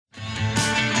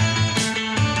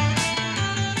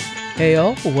Hey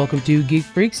all, welcome to Geek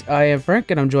Freaks. I am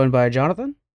Frank and I'm joined by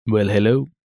Jonathan. Well,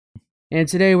 hello. And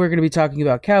today we're going to be talking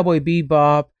about Cowboy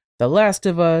Bebop, The Last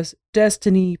of Us,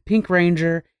 Destiny, Pink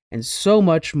Ranger, and so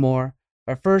much more.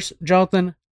 But first,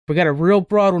 Jonathan, we got a real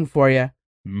broad one for you.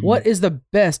 What is the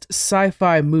best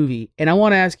sci-fi movie? And I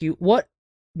want to ask you, what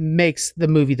makes the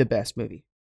movie the best movie?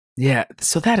 Yeah,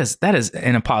 so that is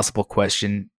an impossible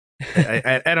question.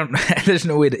 I don't. There's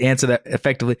no way to answer that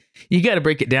effectively. You got to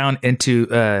break it down into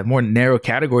more narrow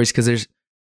categories because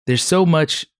there's so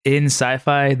much in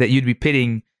sci-fi that you'd be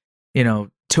pitting,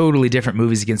 totally different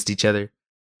movies against each other.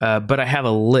 But I have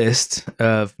a list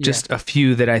of just a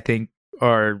few that I think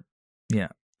are,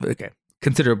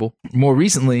 considerable. More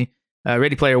recently,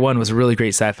 Ready Player One was a really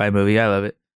great sci-fi movie. I love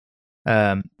it.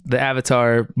 The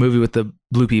Avatar movie with the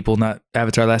blue people, not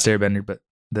Avatar: Last Airbender, but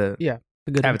the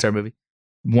good Avatar movie,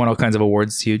 won all kinds of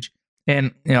awards. Huge.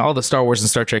 And all the Star Wars and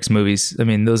Star Trek movies. I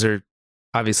mean, those are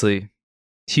obviously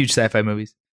huge sci-fi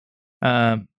movies.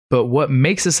 But what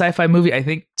makes a sci-fi movie, I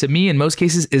think, to me, in most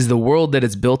cases, is the world that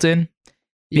it's built in.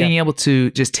 Being able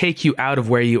to just take you out of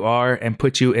where you are and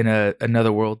put you in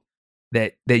another world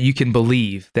that you can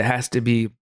believe, that has to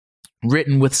be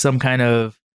written with some kind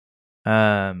of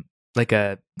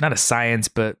not a science,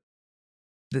 but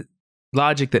the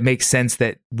logic that makes sense,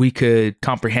 that we could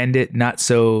comprehend it, not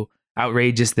so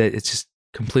outrageous that it's just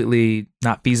completely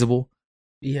not feasible.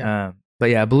 But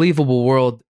a believable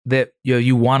world that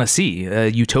you want to see, a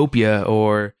utopia,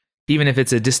 or even if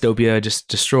it's a dystopia, just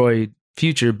destroyed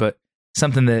future, but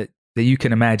something that you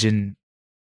can imagine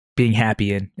being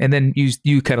happy in, and then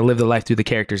you kind of live the life through the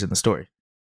characters in the story.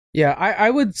 Yeah, I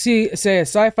would say a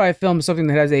sci-fi film is something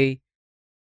that has a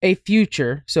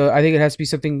future. So I think it has to be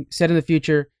something set in the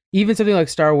future. Even something like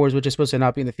Star Wars, which is supposed to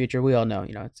not be in the future, we all know,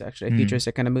 it's actually a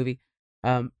futuristic kind of movie.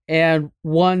 And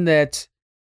one that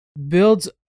builds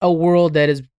a world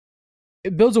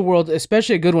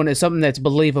especially a good one, is something that's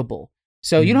believable.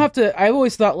 So you don't have to. I've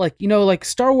always thought like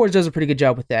Star Wars does a pretty good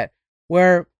job with that.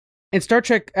 And Star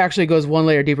Trek actually goes one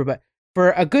layer deeper. But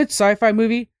for a good sci-fi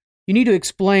movie, you need to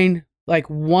explain like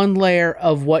one layer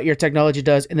of what your technology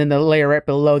does, and then the layer right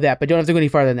below that, but don't have to go any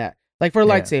farther than that. Like for a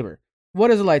lightsaber,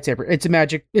 what is a lightsaber? It's a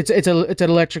magic. It's an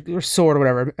electric sword or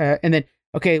whatever. And then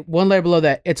one layer below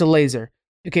that, it's a laser.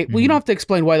 Okay, well you don't have to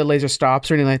explain why the laser stops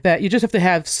or anything like that. You just have to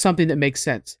have something that makes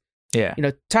sense. Yeah.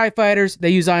 TIE fighters,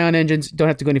 they use ion engines. Don't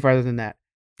have to go any farther than that.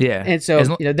 Yeah. And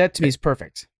so that to me is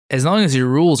perfect. As long as your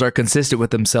rules are consistent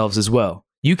with themselves as well.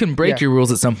 You can break your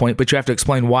rules at some point, but you have to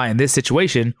explain why in this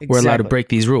situation we're allowed to break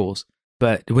these rules.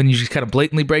 But when you just kind of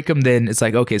blatantly break them, then it's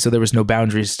like, okay, so there was no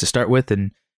boundaries to start with, and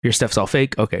your stuff's all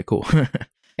fake. Okay, cool.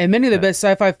 And many of the best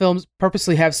sci-fi films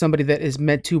purposely have somebody that is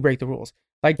meant to break the rules.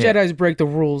 Like Jedis break the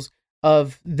rules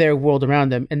of their world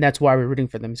around them, and that's why we're rooting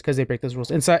for them, is because they break those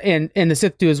rules. And the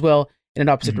Sith do as well, in an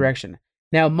opposite direction.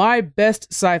 Now, my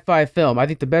best sci-fi film, I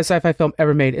think the best sci-fi film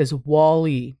ever made, is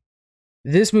WALL-E.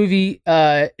 This movie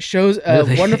shows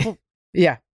a wonderful...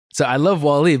 Yeah. So I love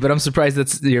WALL-E, but I'm surprised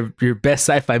that's your best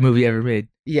sci-fi movie ever made.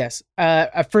 Yes.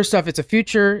 First off, it's a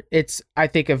future. It's, I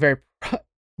think, a very,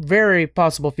 very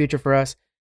possible future for us.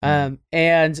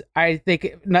 And I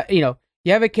think, you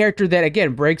have a character that,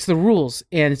 again, breaks the rules.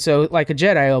 And so, like a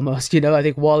Jedi almost, I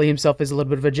think WALL-E himself is a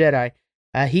little bit of a Jedi.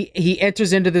 He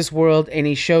enters into this world and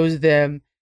he shows them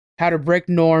how to break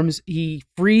norms. He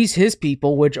frees his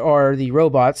people, which are the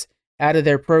robots, out of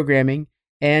their programming.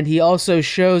 And he also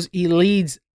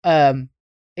leads a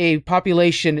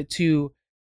population to,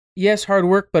 yes, hard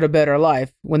work, but a better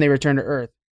life when they return to Earth.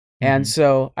 And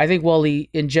so I think WALL-E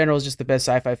in general is just the best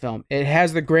sci-fi film. It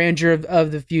has the grandeur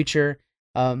of the future.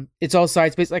 It's all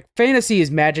science-based. Like fantasy is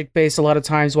magic-based a lot of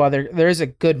times, while there is a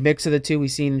good mix of the two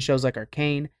we've seen in shows like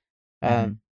Arcane.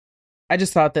 I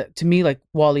just thought that, to me, like,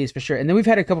 WALL-E is for sure. And then we've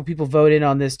had a couple people vote in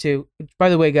on this too. By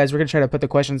the way, guys, we're going to try to put the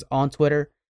questions on Twitter.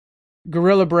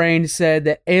 Gorilla Brain said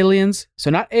that Aliens,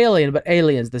 so not Alien, but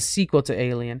Aliens, the sequel to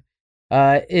Alien,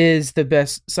 is the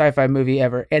best sci-fi movie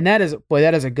ever. And that is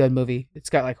a good movie. It's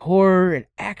got like horror and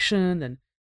action and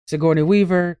Sigourney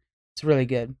Weaver. It's really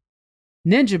good.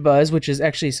 Ninja Buzz, which is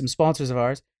actually some sponsors of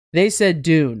ours, they said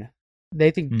Dune.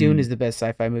 They think Dune is the best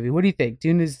sci-fi movie. What do you think?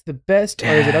 Dune is the best, or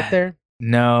is it up there?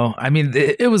 No, I mean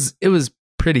it was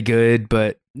pretty good,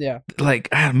 but like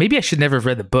maybe I should never have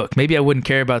read the book. Maybe I wouldn't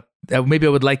care about. Maybe I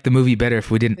would like the movie better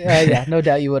if we didn't. Yeah, no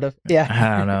doubt you would have. Yeah,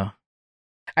 I don't know.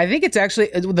 I think it's actually,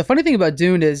 the funny thing about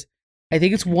Dune is, I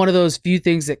think it's one of those few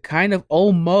things that kind of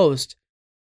almost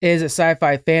is a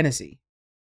sci-fi fantasy.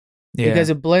 Because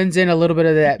it blends in a little bit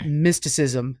of that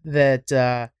mysticism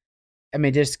that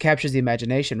just captures the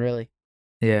imagination, really.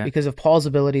 Yeah. Because of Paul's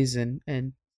abilities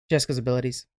and Jessica's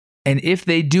abilities. And if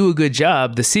they do a good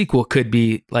job, the sequel could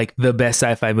be like the best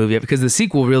sci-fi movie ever, because the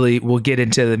sequel really will get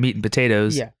into the meat and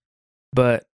potatoes. Yeah.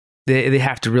 But they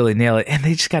have to really nail it, and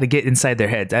they just got to get inside their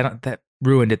heads. That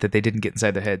ruined it that they didn't get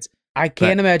inside their heads. I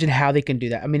can't imagine how they can do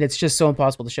that. I mean, it's just so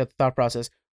impossible to show the thought process.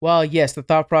 Well, yes, the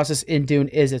thought process in Dune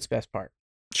is its best part.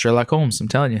 Sherlock Holmes, I'm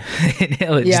telling you.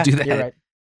 Nail it. Yeah, just do that. You're right.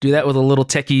 Do that with a little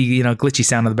techie, glitchy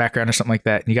sound in the background or something like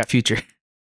that, and you got future.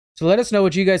 So let us know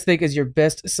what you guys think is your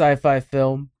best sci-fi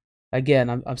film. Again,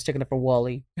 I'm sticking up for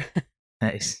WALL-E.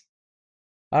 Nice.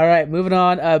 All right, moving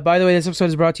on. By the way, this episode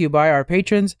is brought to you by our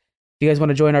patrons. If you guys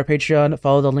want to join our Patreon,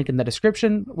 follow the link in the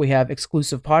description. We have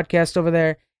exclusive podcasts over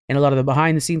there and a lot of the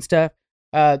behind-the-scenes stuff.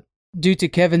 Due to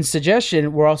Kevin's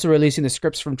suggestion, we're also releasing the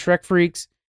scripts from Trek Freaks.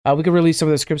 We could release some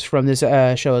of the scripts from this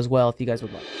show as well if you guys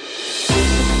would like.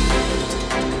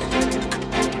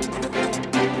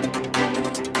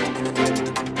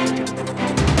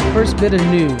 First bit of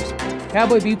news.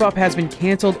 Cowboy Bebop has been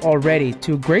canceled already,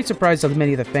 to a great surprise of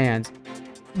many of the fans.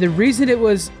 The reason it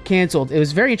was canceled, it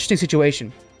was a very interesting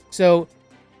situation. So,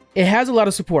 it has a lot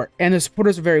of support, and the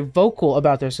supporters are very vocal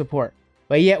about their support.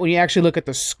 But yet, when you actually look at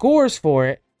the scores for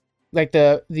it, like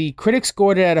the critics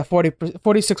scored it at a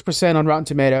 46% on Rotten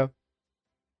Tomato,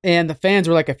 and the fans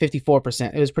were like at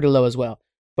 54%. It was pretty low as well.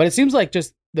 But it seems like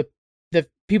just the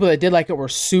people that did like it were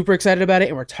super excited about it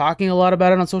and were talking a lot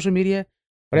about it on social media.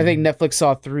 But I think Netflix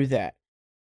saw through that.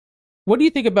 What do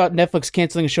you think about Netflix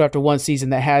canceling a show after one season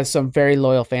that has some very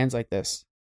loyal fans like this?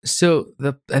 So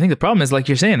I think the problem is, like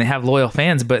you're saying, they have loyal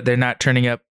fans, but they're not turning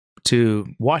up to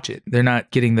watch it. They're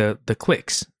not getting the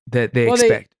clicks that they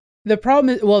expect. The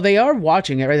problem is, well, they are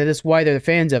watching it, right? That's why they're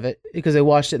fans of it, because they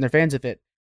watched it and they're fans of it.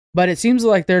 But it seems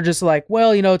like they're just like,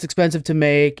 well, it's expensive to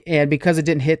make, and because it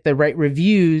didn't hit the right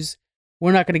reviews,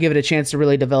 we're not going to give it a chance to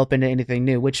really develop into anything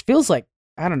new, which feels like,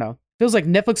 I don't know, feels like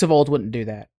Netflix of old wouldn't do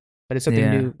that. But it's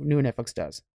something new Netflix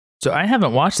does. So I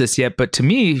haven't watched this yet, but to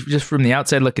me, just from the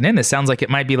outside looking in, this sounds like it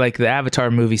might be like the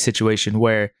Avatar movie situation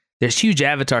where there's huge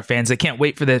Avatar fans that can't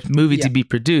wait for the movie to be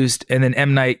produced, and then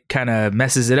M. Night kind of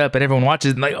messes it up, and everyone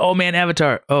watches it and like, oh man,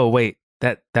 Avatar. Oh wait,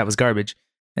 that was garbage.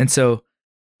 And so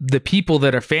the people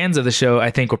that are fans of the show,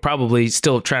 I think, were probably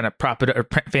still trying to prop it up, or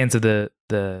fans of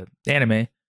the anime,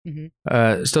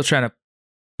 still trying to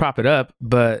prop it up,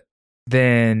 but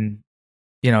then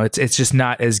it's just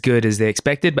not as good as they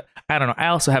expected. But I don't know. I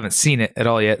also haven't seen it at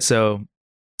all yet, so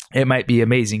it might be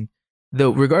amazing.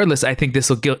 Though, regardless, I think this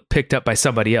will get picked up by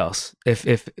somebody else. If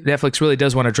Netflix really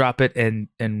does want to drop it and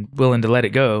willing to let it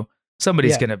go,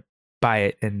 somebody's going to buy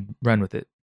it and run with it.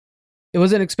 It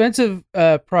was an expensive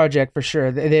project for sure.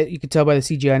 You could tell by the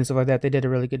CGI and stuff like that. They did a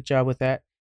really good job with that.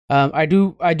 I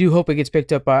do hope it gets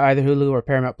picked up by either Hulu or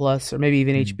Paramount Plus or maybe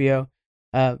even HBO.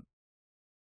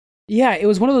 Yeah, it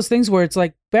was one of those things where it's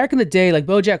like back in the day, like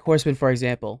BoJack Horseman, for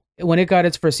example, when it got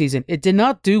its first season, it did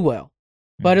not do well.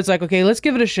 But it's like, okay, let's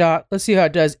give it a shot. Let's see how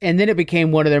it does. And then it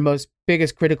became one of their most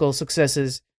biggest critical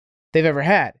successes they've ever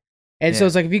had. And so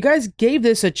it's like, if you guys gave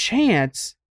this a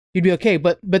chance, you'd be okay.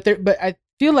 But I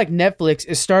feel like Netflix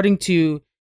is starting to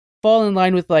fall in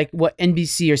line with like what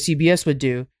NBC or CBS would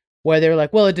do, where they're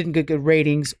like, well, it didn't get good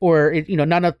ratings, or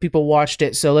not enough people watched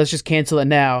it, so let's just cancel it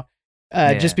now,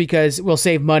 just because we'll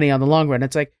save money on the long run.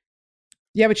 It's like,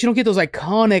 yeah, but you don't get those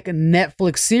iconic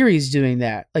Netflix series doing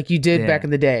that like you did back in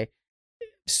the day.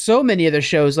 So many other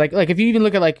shows, like if you even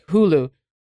look at like Hulu,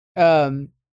 I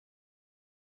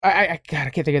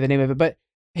can't think of the name of it, but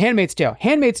Handmaid's Tale.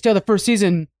 Handmaid's Tale, the first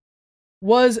season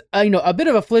was a bit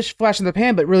of a flash in the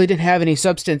pan, but really didn't have any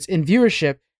substance in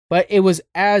viewership. But it was,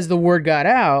 as the word got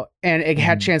out and it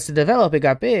had a chance to develop, it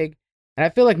got big. And I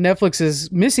feel like Netflix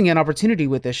is missing an opportunity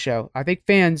with this show. I think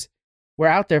fans were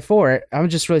out there for it. I'm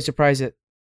just really surprised that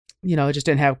it just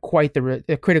didn't have quite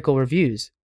the critical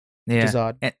reviews. Yeah, which is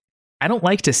odd. And I don't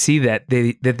like to see that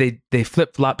they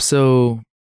flip flop so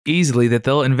easily, that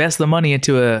they'll invest the money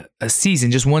into a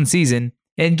season, just one season,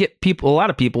 and get a lot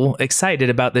of people excited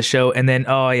about the show, and then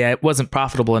it wasn't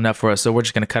profitable enough for us, so we're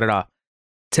just going to cut it off.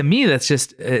 To me, that's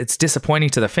just, it's disappointing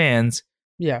to the fans.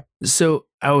 Yeah. So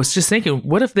I was just thinking,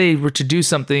 what if they were to do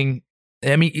something?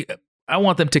 I mean, I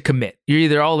want them to commit. You're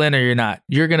either all in or you're not.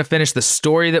 You're going to finish the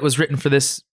story that was written for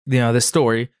this, this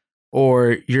story,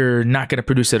 or you're not going to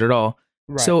produce it at all.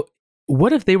 Right. So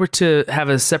what if they were to have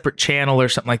a separate channel or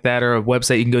something like that, or a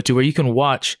website you can go to where you can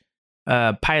watch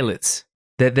pilots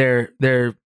that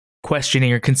they're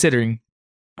questioning or considering,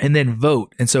 and then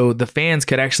vote? And so the fans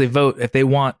could actually vote if they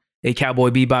want a Cowboy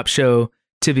Bebop show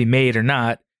to be made or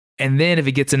not. And then if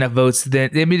it gets enough votes, then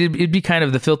it'd be kind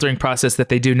of the filtering process that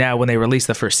they do now when they release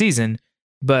the first season.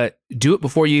 But do it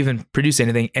before you even produce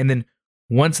anything. And then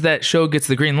once that show gets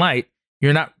the green light,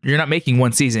 you're not making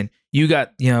one season. You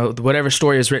got, whatever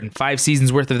story is written, 5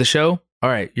 seasons worth of the show. All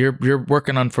right, you're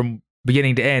working on from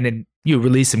beginning to end, and you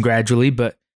release them gradually,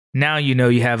 but now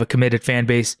you have a committed fan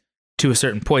base to a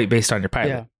certain point based on your pilot.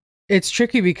 Yeah. It's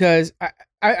tricky because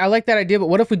I like that idea, but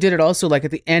what if we did it also like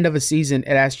at the end of a season,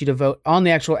 it asks you to vote on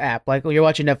the actual app, like when you're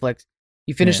watching Netflix,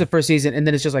 you finish the first season, and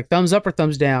then it's just like thumbs up or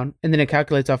thumbs down, and then it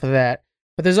calculates off of that.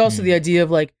 But there's also the idea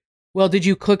of like, well, did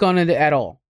you click on it at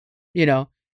all? And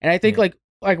I think like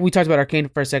we talked about Arcane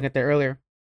for a second there earlier.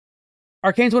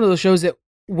 Arcane's one of those shows that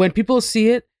when people see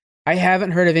it, I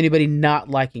haven't heard of anybody not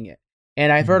liking it.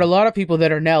 And I've heard a lot of people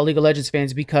that are now League of Legends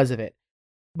fans because of it.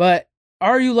 But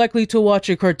are you likely to watch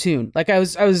a cartoon? Like I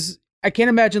can't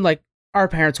imagine like our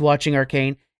parents watching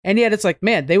Arcane. And yet it's like,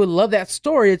 man, they would love that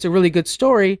story. It's a really good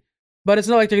story. But it's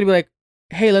not like they're going to be like,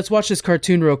 hey, let's watch this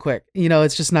cartoon real quick.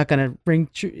 It's just not going to ring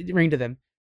to them.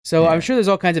 So I'm sure there's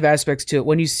all kinds of aspects to it.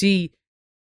 When you see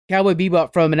Cowboy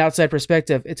Bebop from an outside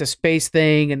perspective, it's a space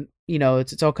thing, and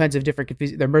it's all kinds of different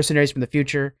confusing. They're mercenaries from the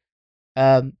future.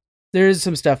 There's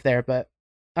some stuff there, but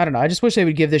I don't know. I just wish they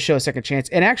would give this show a second chance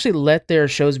and actually let their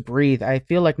shows breathe. I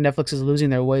feel like Netflix is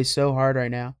losing their way so hard right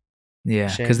now.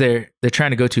 Yeah, because they're trying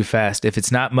to go too fast. If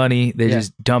it's not money, they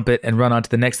just dump it and run on to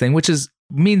the next thing, which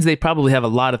means they probably have a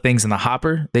lot of things in the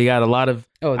hopper. They got a lot of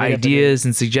ideas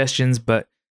and suggestions, but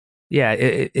yeah,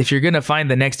 if you're going to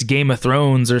find the next Game of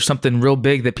Thrones or something real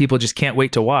big that people just can't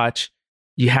wait to watch,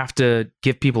 you have to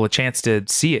give people a chance to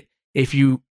see it. If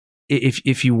you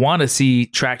want to see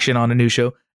traction on a new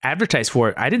show, advertise for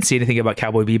it. I didn't see anything about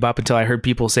Cowboy Bebop until I heard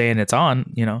people saying it's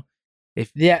on,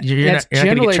 If that's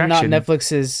generally not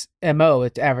Netflix's MO,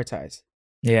 it's advertise.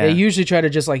 Yeah. They usually try to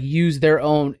just like use their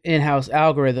own in-house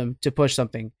algorithm to push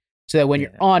something so that when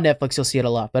you're on Netflix, you'll see it a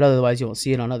lot, but otherwise you won't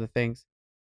see it on other things.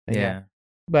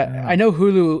 But I know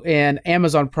Hulu and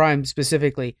Amazon Prime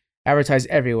specifically advertise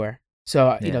everywhere.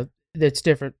 So, it's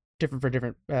different for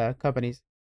different companies.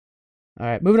 All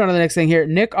right, moving on to the next thing here.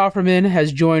 Nick Offerman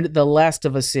has joined the Last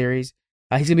of Us series.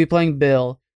 He's going to be playing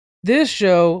Bill. This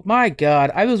show, my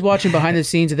God, I was watching behind the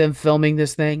scenes of them filming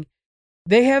this thing.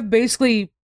 They have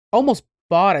basically almost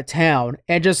bought a town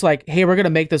and just like, hey, we're going to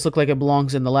make this look like it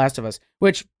belongs in The Last of Us,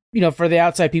 which, for the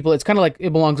outside people, it's kind of like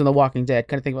it belongs in The Walking Dead,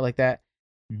 kind of think about it like that.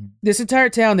 This entire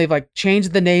town, they've like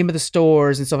changed the name of the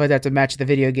stores and stuff like that to match the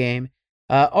video game.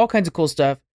 All kinds of cool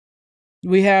stuff.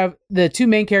 We have the 2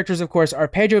 main characters, of course, are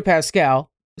Pedro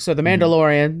Pascal, so the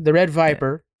Mandalorian, the Red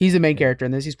Viper. He's the main character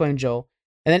in this. He's playing Joel.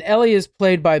 And then Ellie is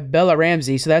played by Bella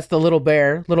Ramsey, so that's the little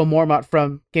bear, little Mormont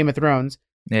from Game of Thrones.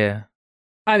 Yeah.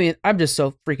 I mean, I'm just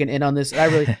so freaking in on this.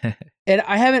 And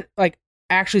I haven't like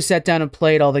actually sat down and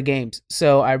played all the games,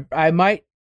 so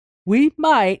we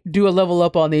might do a level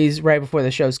up on these right before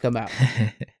the shows come out.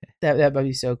 That might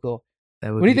be so cool.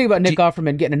 What do you think about Nick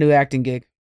Offerman getting a new acting gig?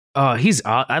 Oh,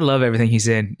 I love everything he's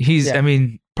in. I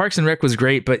mean, Parks and Rec was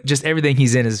great, but just everything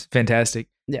he's in is fantastic.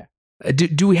 Yeah.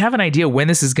 Do we have an idea when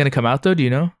this is going to come out, though? Do you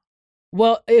know?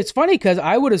 Well, it's funny because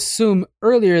I would assume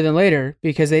earlier than later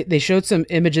because they showed some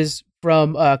images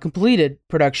from completed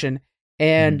production,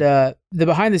 and the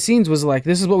behind the scenes was like,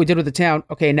 this is what we did with the town.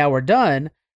 Okay, now we're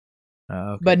done.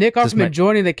 Okay. But Nick Offerman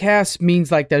joining the cast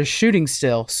means like they're shooting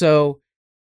still. So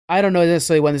I don't know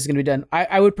necessarily when this is going to be done.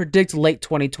 I would predict late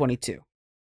 2022.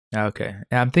 Okay.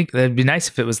 I'm thinking that'd be nice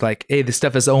if it was like, hey, this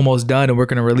stuff is almost done and we're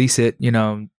going to release it,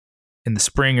 in the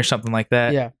spring or something like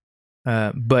that.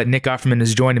 Yeah. But Nick Offerman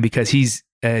is joining because he's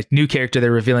a new character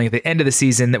they're revealing at the end of the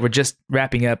season that we're just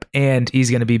wrapping up, and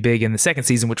he's going to be big in the second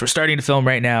season, which we're starting to film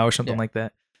right now or something like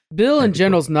that. Bill in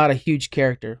general is not a huge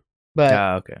character, but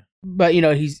okay. But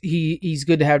he's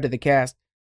good to have to the cast.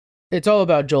 It's all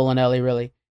about Joel and Ellie,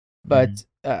 really. But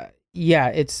I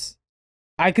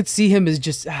could see him as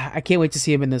just I can't wait to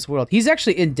see him in this world. He's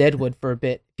actually in Deadwood for a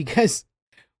bit because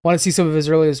I want to see some of his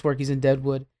earliest work. He's in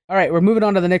Deadwood. All right, we're moving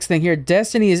on to the next thing here.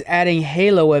 Destiny is adding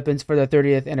Halo weapons for their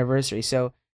 30th anniversary.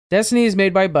 So Destiny is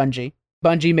made by Bungie.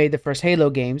 Bungie made the first Halo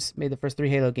games, made the first 3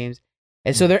 Halo games.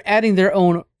 And so they're adding their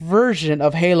own version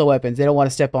of Halo weapons. They don't want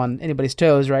to step on anybody's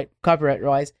toes, right?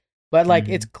 Copyright-wise. But like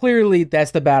it's clearly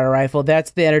that's the battle rifle,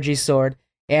 that's the energy sword.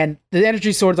 And the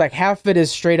energy sword's like half of it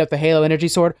is straight up the Halo energy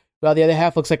sword, while the other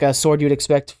half looks like a sword you'd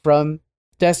expect from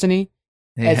Destiny.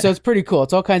 Yeah. And so it's pretty cool.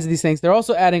 It's all kinds of these things. They're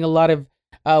also adding a lot of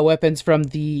weapons from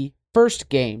the first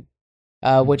game,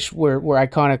 which were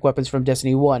iconic weapons from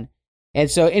Destiny 1. And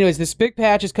so anyways, this big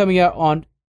patch is coming out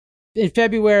in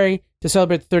February to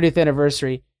celebrate the 30th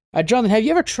anniversary. Jonathan, have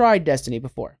you ever tried Destiny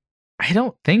before? I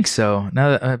don't think so.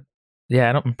 Now that,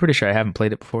 I'm pretty sure I haven't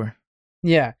played it before.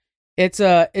 Yeah. It's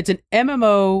an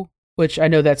MMO, which I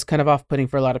know that's kind of off-putting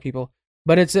for a lot of people,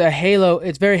 but it's a Halo.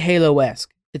 It's very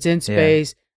Halo-esque. It's in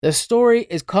space. The story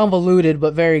is convoluted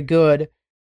but very good.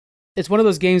 It's one of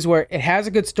those games where it has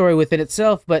a good story within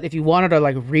itself, but if you wanted to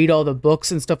like read all the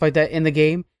books and stuff like that in the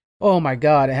game, oh my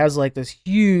god, it has like this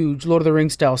huge Lord of the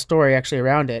Rings style story actually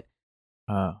around it.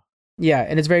 Yeah,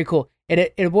 and it's very cool. And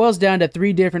it boils down to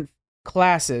 3 different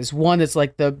classes. One that's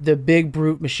like the big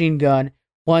brute machine gun.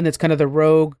 One that's kind of the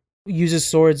rogue, uses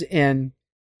swords and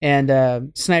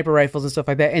sniper rifles and stuff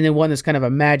like that. And then one that's kind of a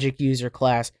magic user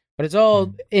class. But it's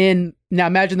all in now.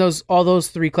 Imagine all those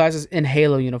 3 classes in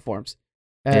Halo uniforms.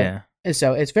 And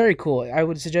so it's very cool. I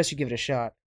would suggest you give it a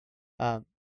shot. But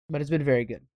it's been very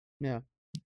good. Yeah.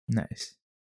 Nice.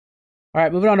 All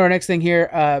right, moving on to our next thing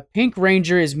here. Pink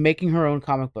Ranger is making her own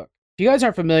comic book. If you guys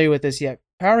aren't familiar with this yet,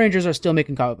 Power Rangers are still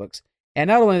making comic books. And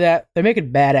not only that, they're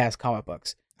making badass comic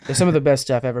books. They're some of the best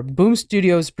stuff ever. Boom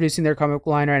Studios is producing their comic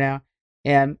line right now,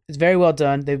 and it's very well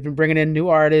done. They've been bringing in new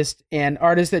artists and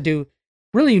artists that do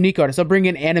really unique artists. They'll bring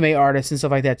in anime artists and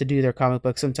stuff like that to do their comic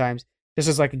books sometimes, just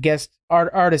as like a guest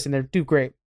artist, and they do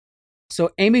great.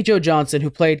 So Amy Jo Johnson, who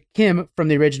played Kim from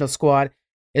the original squad,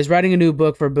 is writing a new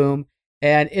book for Boom,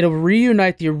 and it'll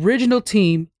reunite the original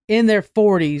team in their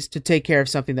 40s to take care of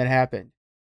something that happened.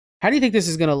 How do you think this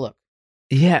is going to look?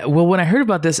 Yeah, well, when I heard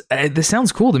about this, this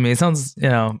sounds cool to me. It sounds,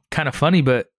 kind of funny,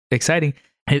 but exciting.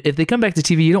 If they come back to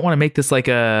TV, you don't want to make this like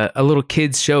a little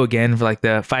kids show again for like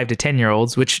the 5 to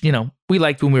 10-year-olds, which, we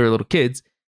liked when we were little kids.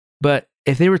 But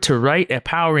if they were to write a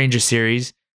Power Ranger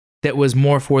series that was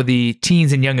more for the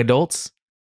teens and young adults,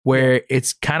 where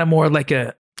it's kind of more like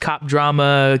a cop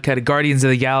drama, kind of Guardians of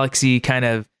the Galaxy kind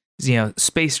of,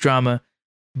 space drama,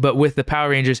 but with the Power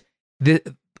Rangers, the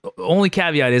only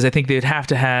caveat is I think they'd have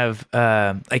to have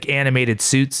like animated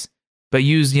suits, but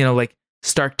use, like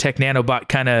Stark Tech nanobot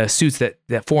kind of suits that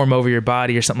form over your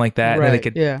body or something like that. Right,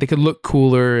 and they could look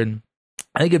cooler, and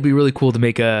I think it'd be really cool to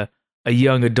make a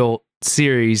young adult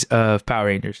series of Power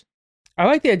Rangers. I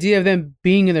like the idea of them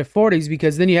being in their 40s,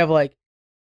 because then you have like,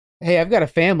 hey, I've got a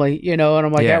family, and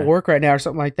I'm like at work right now or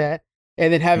something like that,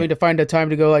 and then having to find a time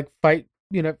to go like fight,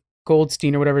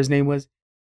 Goldstein or whatever his name was,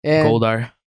 and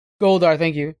Goldar,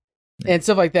 thank you, and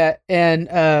stuff like that, and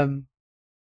I'm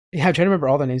trying to remember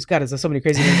all the names. God, there's so many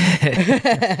crazy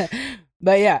names.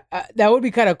 But yeah, that would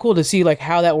be kind of cool to see like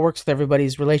how that works with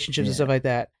everybody's relationships and stuff like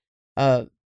that.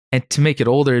 And to make it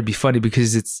older, it'd be funny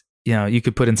because it's, you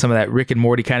could put in some of that Rick and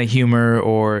Morty kind of humor,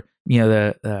 or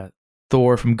the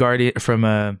Thor from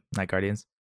not Guardians,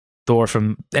 Thor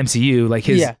from MCU, like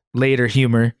his later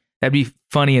humor. That'd be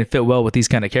funny and fit well with these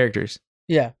kind of characters.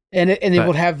 Yeah, and it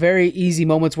would have very easy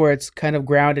moments where it's kind of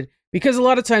grounded, because a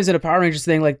lot of times in a Power Rangers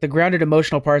thing, like the grounded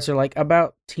emotional parts are like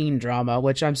about teen drama,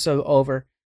 which I'm so over.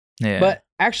 Yeah. But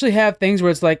actually have things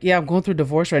where it's like, I'm going through a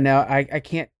divorce right now. I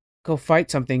can't go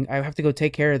fight something. I have to go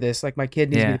take care of this. Like my kid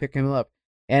needs me to pick him up,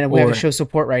 and we have to show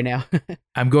support right now.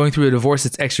 I'm going through a divorce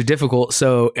that's extra difficult,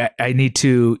 so I need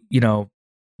to,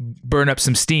 burn up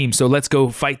some steam. So let's go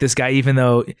fight this guy, even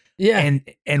though and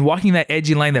walking that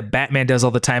edgy line that Batman does all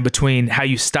the time between how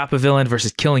you stop a villain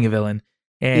versus killing a villain.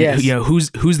 And who's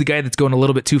the guy that's going a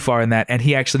little bit too far in that, and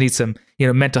he actually needs some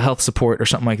mental health support or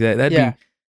something like that.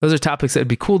 Those are topics that'd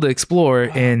be cool to explore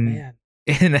in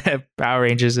Power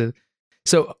Rangers.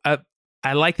 So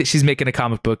I like that she's making a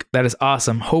comic book. That is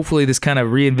awesome. Hopefully this kind of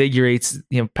reinvigorates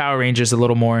Power Rangers a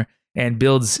little more and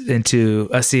builds into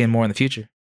us seeing more in the future.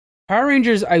 Power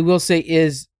Rangers, I will say,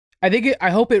 I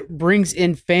hope it brings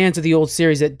in fans of the old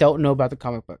series that don't know about the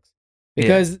comic books,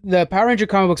 because the Power Ranger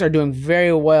comic books are doing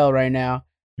very well right now.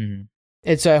 Mm-hmm.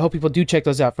 And so I hope people do check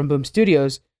those out from Boom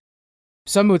Studios.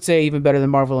 Some would say even better than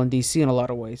Marvel and DC in a lot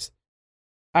of ways.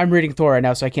 I'm reading Thor right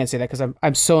now, so I can't say that because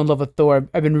I'm so in love with Thor.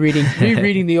 I've been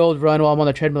rereading the old run while I'm on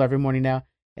the treadmill every morning now,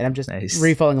 and I'm just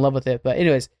re-falling in love with it. But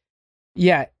anyways,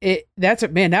 now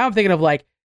I'm thinking of like,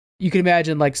 you can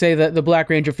imagine like, say the Black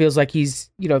Ranger feels like he's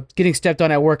getting stepped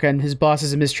on at work and his boss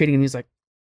is mistreating him. He's like,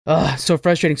 oh, so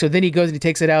frustrating. So then he goes and he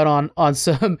takes it out on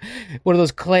some one of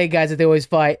those clay guys that they always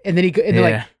fight, and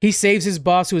then he saves his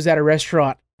boss who was at a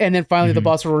restaurant, and then finally the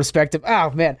boss will respect him.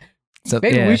 Oh man. So,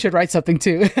 maybe we should write something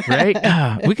too. Right?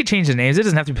 We could change the names. It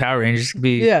doesn't have to be Power Rangers. It could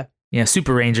be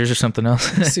Super Rangers or something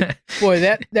else. Boy,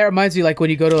 that reminds me like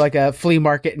when you go to like a flea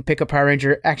market and pick up Power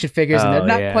Ranger action figures and they're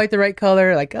not quite the right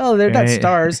color. Like, they're not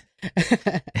stars.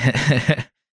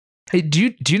 Hey,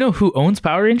 do you know who owns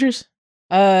Power Rangers?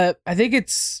 I think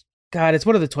it's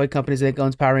one of the toy companies that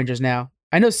owns Power Rangers now.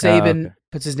 I know Saban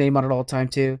puts his name on it all the time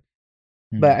too.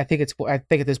 But I think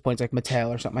at this point it's like Mattel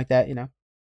or something like that,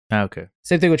 Okay.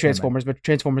 Same thing with Transformers, but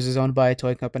Transformers is owned by a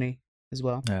toy company as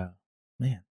well. Oh,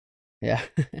 man. Yeah.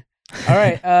 All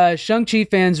right. Shang-Chi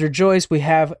fans rejoice. We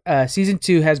have the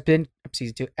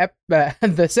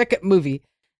second movie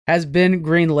has been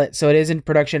greenlit, so it is in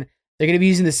production. They're going to be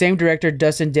using the same director,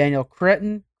 Dustin Daniel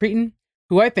Cretton,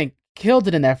 who I think killed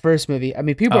it in that first movie. I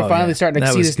mean, people are finally starting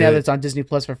to see this now that it's on Disney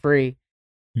Plus for free.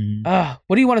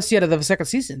 What do you want to see out of the second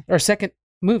season or second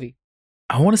movie?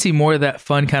 I want to see more of that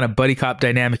fun kind of buddy cop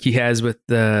dynamic he has with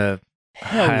the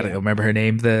I don't remember her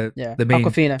name, the main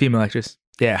Awkwafina. Female actress.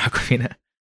 Yeah, Awkwafina.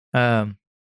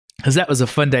 Because that was a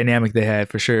fun dynamic they had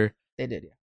for sure. They did, yeah.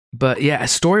 But yeah,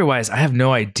 story wise, I have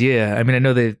no idea. I mean, I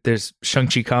know there's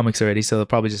Shang-Chi comics already, so they'll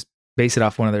probably just base it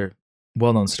off one of their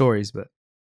well-known stories. But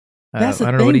that's the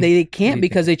thing. They can't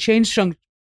because they changed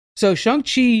So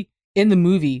Shang-Chi in the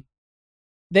movie,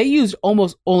 they used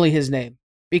almost only his name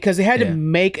because they had to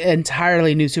make an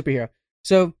entirely new superhero.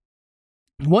 So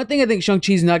one thing I think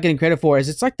Shang-Chi's not getting credit for is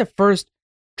it's like the first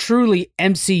truly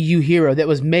MCU hero that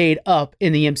was made up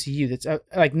in the MCU. That's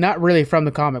like not really from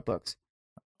the comic books.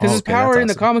 Because his power in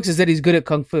the comics is that he's good at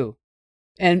kung fu,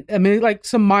 and I mean like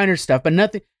some minor stuff, but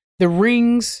nothing. The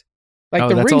rings, like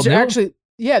the rings are actually,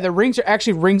 the rings are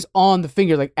actually rings on the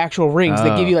finger, like actual rings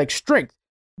that give you like strength.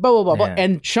 Blah blah blah blah.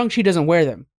 And Shang-Chi doesn't wear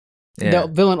them. The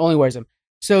villain only wears them.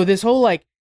 So this whole like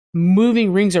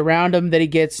moving rings around him that he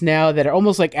gets now that are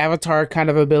almost like Avatar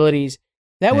kind of abilities,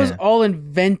 that was all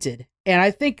invented. And I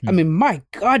think, I mean, my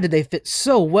God, did they fit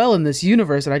so well in this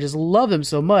universe? And I just love them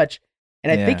so much.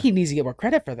 And I think he needs to get more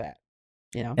credit for that,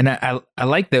 you know. And I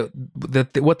like that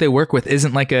what they work with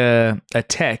isn't like a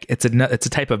tech; it's a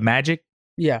type of magic.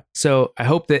 Yeah. So I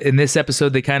hope that in this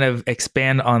episode they kind of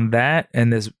expand on that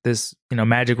and this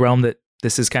magic realm that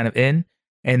this is kind of in.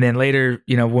 And then later,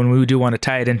 when we do want to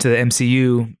tie it into the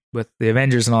MCU with the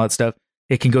Avengers and all that stuff,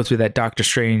 it can go through that Doctor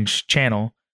Strange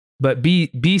channel, but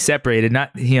be separated.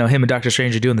 Not him and Doctor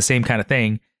Strange are doing the same kind of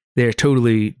thing. They're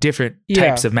totally different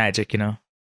types of magic,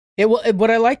 What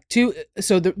I like too,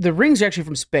 so the rings are actually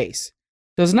from space.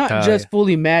 So it's not just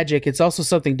fully magic, it's also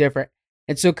something different.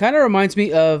 And so it kind of reminds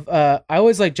me of, I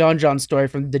always like John's story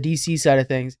from the DC side of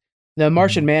things, the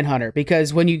Martian Manhunter,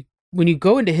 because when you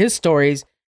go into his stories,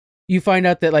 you find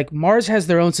out that like Mars has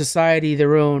their own society,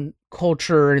 their own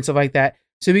culture and stuff like that.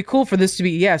 So it'd be cool for this to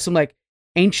be, some like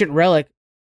ancient relic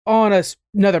on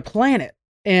another planet.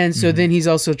 And so then he's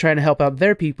also trying to help out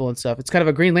their people and stuff. It's kind of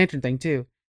a Green Lantern thing too.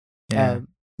 Yeah.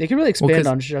 They can really expand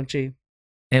on Shang-Chi.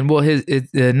 And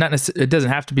it doesn't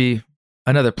have to be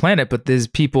another planet, but these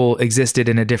people existed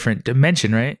in a different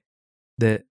dimension, right?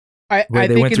 I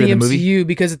think in the MCU,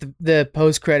 because the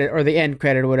post credit or the end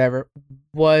credit or whatever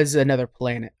was another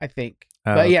planet, I think.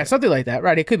 But something like that,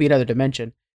 right? It could be another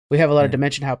dimension. We have a lot of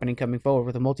dimension happening coming forward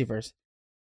with the multiverse.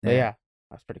 But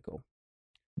that's pretty cool.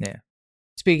 Yeah.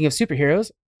 Speaking of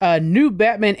superheroes, a new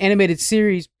Batman animated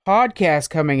series podcast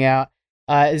coming out.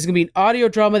 It's going to be an audio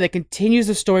drama that continues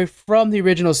the story from the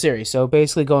original series. So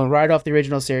basically going right off the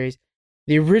original series.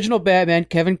 The original Batman,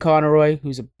 Kevin Conroy,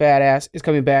 who's a badass, is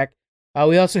coming back.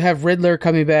 We also have Riddler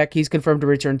coming back. He's confirmed to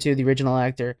return to the original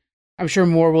actor. I'm sure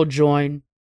more will join.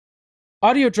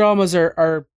 Audio dramas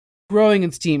are growing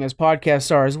in steam as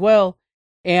podcasts are as well.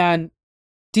 And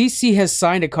DC has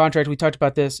signed a contract. We talked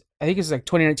about this. I think it's like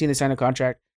 2019 they signed a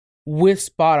contract with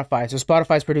Spotify. So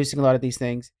Spotify's producing a lot of these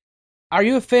things. Are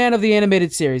you a fan of the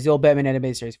animated series, the old Batman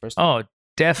animated series first? Oh,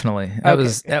 definitely.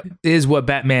 That is what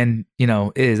Batman,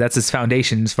 is. That's its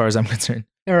foundation as far as I'm concerned.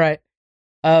 All right.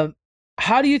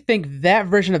 How do you think that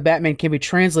version of Batman can be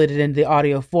translated into the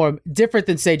audio form, different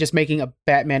than, say, just making a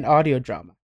Batman audio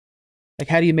drama? Like,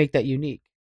 how do you make that unique?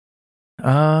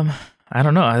 I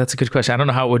don't know. That's a good question. I don't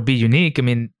know how it would be unique. I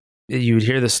mean, you would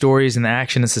hear the stories and the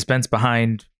action and suspense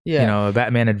behind, a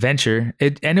Batman adventure.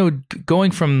 I know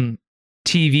going from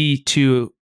TV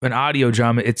to an audio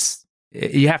drama,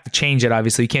 you have to change it.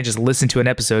 Obviously, you can't just listen to an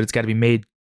episode. It's got to be made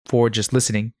for just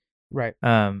listening. Right.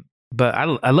 But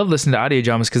I love listening to audio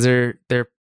dramas because I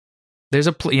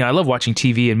love watching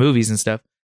TV and movies and stuff.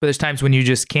 But there's times when you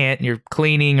just can't. And you're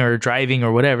cleaning or driving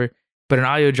or whatever. But an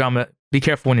audio drama, be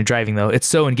careful when you're driving though. It's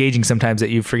so engaging sometimes that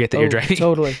you forget that you're driving.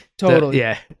 Totally.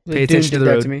 Pay attention to the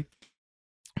road. To me.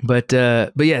 But yeah,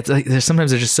 it's like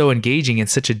sometimes they're just so engaging and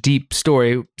such a deep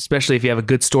story, especially if you have a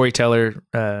good storyteller,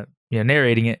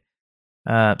 narrating it.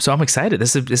 So I'm excited.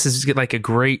 This is like a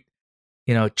great,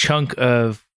 chunk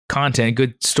of content,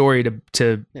 good story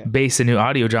to base a new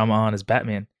audio drama on as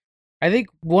Batman. I think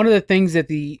one of the things that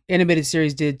the animated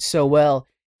series did so well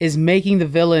is making the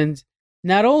villains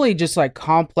not only just like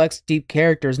complex, deep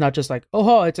characters, not just like,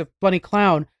 oh, it's a funny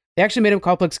clown. They actually made them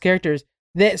complex characters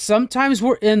that sometimes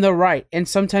were in the right and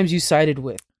sometimes you sided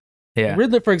with. Yeah.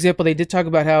 Riddler, for example, they did talk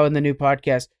about how in the new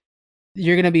podcast,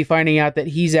 you're going to be finding out that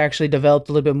he's actually developed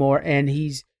a little bit more and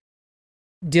he's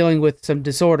dealing with some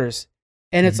disorders.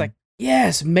 And it's like,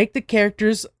 yes, make the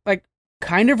characters like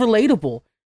kind of relatable.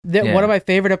 That one of my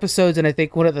favorite episodes, and I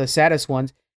think one of the saddest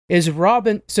ones, is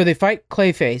Robin. So they fight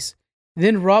Clayface.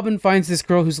 Then Robin finds this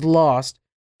girl who's lost,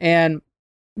 and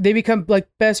they become like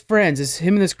best friends. It's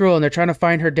him and this girl, and they're trying to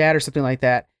find her dad or something like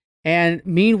that. And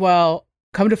meanwhile,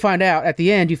 come to find out, at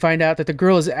the end, you find out that the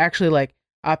girl is actually like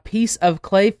a piece of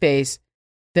Clayface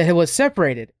that was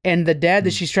separated, and the dad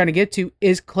that she's trying to get to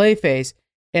is Clayface.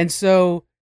 And so,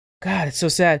 God, it's so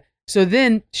sad. So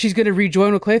then she's going to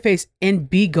rejoin with Clayface and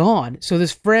be gone. So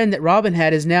this friend that Robin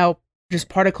had is now just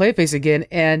part of Clayface again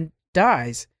and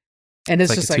dies. And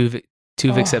it's just like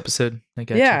Tuvix episode.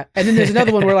 Yeah. And then there's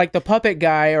another one where like the puppet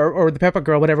guy or the puppet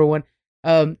girl, whatever one,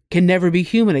 can never be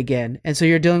human again. And so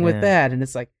you're dealing with that. And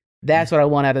it's like, that's what I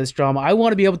want out of this drama. I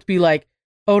want to be able to be like,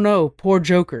 oh no, poor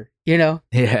Joker, you know?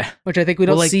 Yeah. Which I think we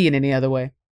don't see in any other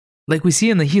way. Like we see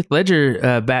in the Heath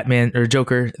Ledger Batman or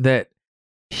Joker that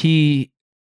he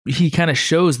kind of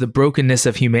shows the brokenness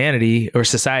of humanity or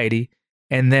society,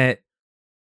 and that,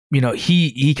 you know,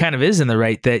 he kind of is in the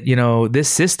right, that, you know, this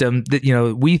system that, you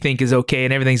know, we think is okay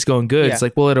and everything's going good. Yeah. It's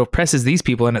like, well, it oppresses these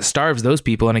people and it starves those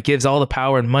people and it gives all the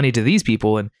power and money to these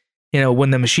people. And, you know, when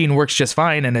the machine works just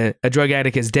fine and a drug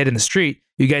addict is dead in the street,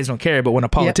 you guys don't care. But when a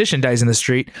politician dies in the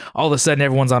street, all of a sudden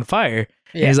everyone's on fire.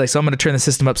 And he's like, so I'm going to turn the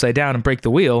system upside down and break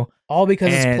the wheel. All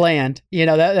because it's planned. You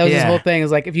know, that was his whole thing.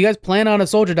 Is like, if you guys plan on a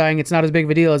soldier dying, it's not as big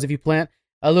of a deal as if you plan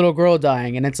a little girl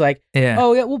dying. And it's like,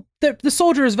 oh yeah, well, the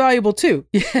soldier is valuable too.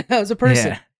 As a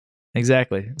person. Yeah,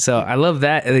 exactly. So I love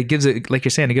that. It gives it, like you're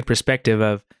saying, a good perspective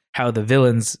of how the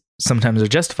villains sometimes are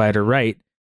justified or right.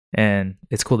 And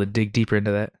it's cool to dig deeper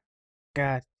into that.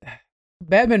 God,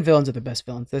 Batman villains are the best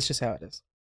villains. That's just how it is.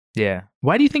 Yeah.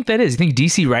 Why do you think that is? You think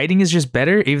DC writing is just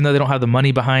better, even though they don't have the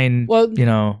money behind, you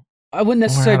know? I wouldn't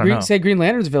necessarily say Green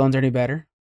Lantern's villains are any better.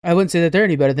 I wouldn't say that they're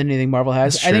any better than anything Marvel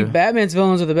has. I think Batman's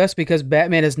villains are the best because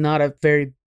Batman is not a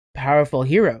very powerful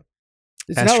hero.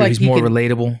 It's not like he's more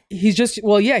relatable. He's just,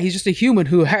 he's just a human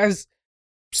who has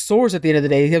sores at the end of the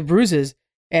day. He has bruises.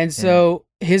 And so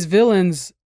his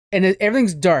villains, and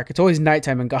everything's dark. It's always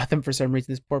nighttime in Gotham for some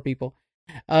reason, these poor people.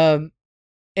 And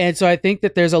so I think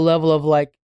that there's a level of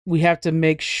like, we have to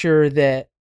make sure that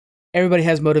everybody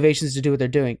has motivations to do what they're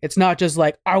doing. It's not just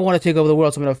like, I want to take over the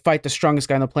world, so I'm going to fight the strongest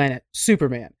guy on the planet,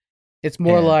 Superman. It's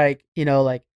more like, you know,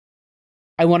 like,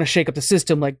 I want to shake up the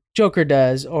system like Joker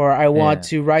does, or I want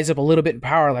to rise up a little bit in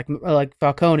power like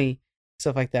Falcone,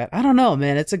 stuff like that. I don't know,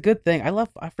 man. It's a good thing. I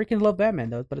freaking love Batman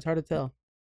though, but it's hard to tell.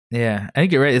 Yeah, I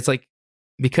think you're right. It's like,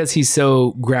 because he's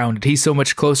so grounded, he's so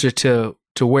much closer to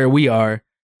where we are.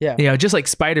 Yeah. You know, just like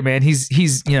Spider-Man, he's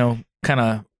you know, kind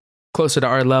of closer to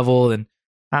our level, and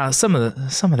some of the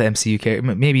MCU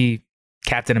characters, maybe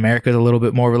Captain America is a little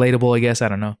bit more relatable, I guess. I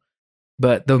don't know.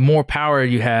 But the more power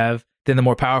you have, then the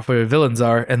more powerful your villains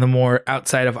are, and the more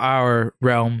outside of our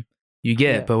realm you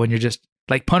get. Yeah. But when you're just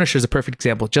like, Punisher is a perfect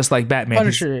example, just like Batman.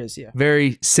 Punisher is,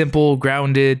 very simple,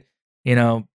 grounded, you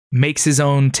know, makes his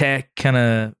own tech, kind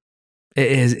of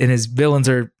is, and his villains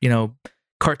are, you know,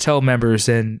 cartel members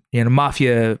and, you know,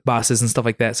 mafia bosses and stuff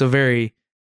like that. So very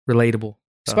relatable.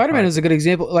 Spider-Man is a good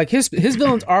example. Like his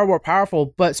villains are more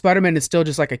powerful, but Spider-Man is still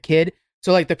just like a kid.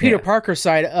 So like the Peter Parker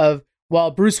side of, while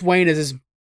Bruce Wayne is this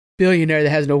billionaire that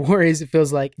has no worries, it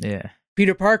feels like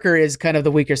Peter Parker is kind of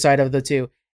the weaker side of the two.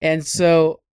 And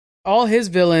so all his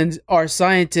villains are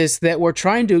scientists that were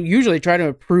usually trying to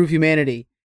improve humanity,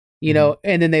 you know,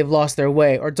 and then they've lost their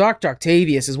way. Or Dr.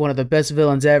 Octavius is one of the best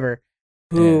villains ever,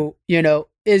 who, you know,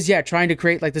 is trying to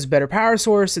create like this better power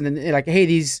source, and then like, hey,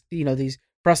 these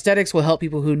prosthetics will help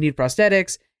people who need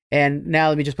prosthetics, and now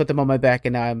let me just put them on my back,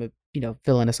 and now I'm a, you know,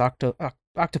 villainous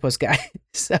octopus guy.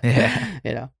 So,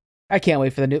 you know, I can't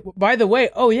wait for the new. By the way,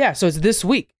 so it's this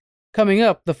week coming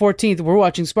up, the 14th. We're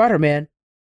watching Spider-Man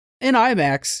in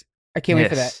IMAX. I can't wait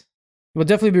for that. We'll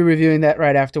definitely be reviewing that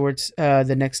right afterwards,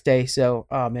 the next day. So,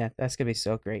 oh man, that's gonna be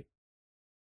so great.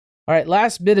 All right,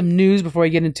 last bit of news before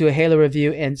we get into a Halo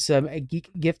review and some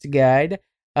Geek Gift Guide.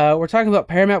 We're talking about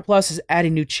Paramount Plus is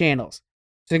adding new channels.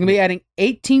 So they're going to be adding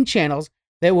 18 channels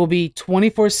that will be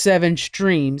 24/7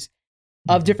 streams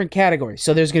of different categories.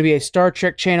 So there's going to be a Star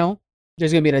Trek channel,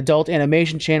 there's going to be an adult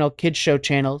animation channel, kids show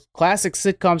channel, classic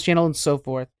sitcoms channel, and so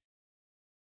forth.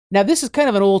 Now, this is kind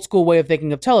of an old school way of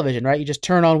thinking of television, right? You just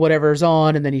turn on whatever's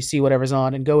on, and then you see whatever's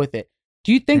on and go with it.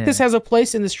 Do you think this has a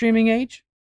place in the streaming age?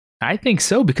 I think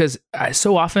so, because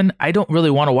so often I don't really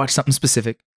want to watch something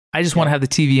specific. I just want to have the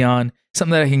TV on,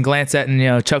 something that I can glance at and, you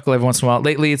know, chuckle every once in a while.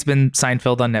 Lately, it's been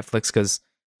Seinfeld on Netflix because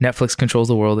Netflix controls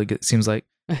the world, it seems like.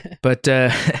 But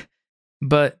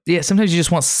yeah, sometimes you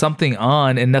just want something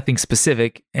on and nothing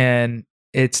specific. And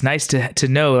it's nice to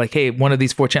know, like, hey, one of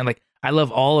these 4 channels, like, I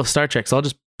love all of Star Trek, so I'll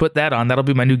just put that on. That'll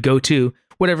be my new go-to.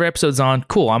 Whatever episode's on,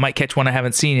 cool. I might catch one I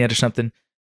haven't seen yet or something,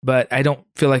 but I don't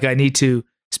feel like I need to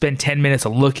spend 10 minutes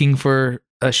looking for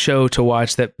a show to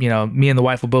watch that, you know, me and the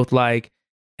wife will both like,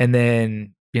 and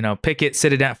then, you know, pick it,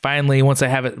 sit it down. Finally, once I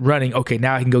have it running, okay,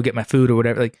 now I can go get my food or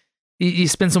whatever. Like, you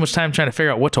spend so much time trying to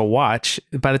figure out what to watch.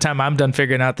 By the time I'm done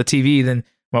figuring out the TV, then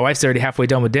my wife's already halfway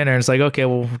done with dinner, and it's like, okay,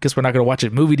 well, I guess we're not going to watch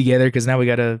a movie together because now we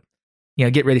got to, you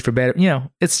know, get ready for bed. You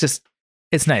know, it's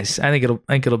nice. I think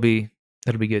it'll be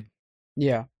good.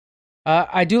 Yeah.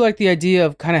 I do like the idea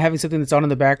of kind of having something that's on in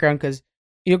the background because,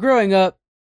 you know, growing up,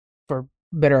 for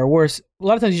better or worse, a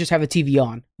lot of times you just have the TV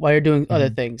on while you're doing other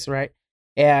things, right?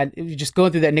 And you're just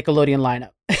going through that Nickelodeon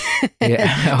lineup.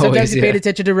 Yeah. Sometimes you paid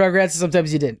attention to Rugrats, and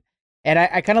sometimes you didn't. And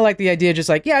I kind of like the idea of just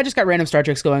like, yeah, I just got random Star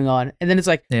Treks going on. And then it's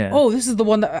like, oh, this is the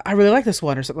one that I really like this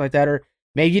one or something like that. Or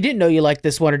maybe you didn't know you liked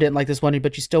this one or didn't like this one,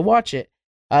 but you still watch it.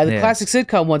 The classic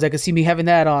sitcom ones, I could see me having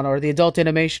that on, or the adult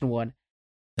animation one.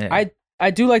 Yeah. I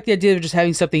do like the idea of just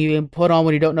having something you can put on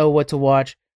when you don't know what to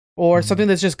watch, or something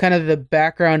that's just kind of the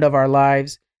background of our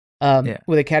lives with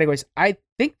the categories. I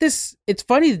think it's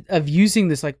funny of using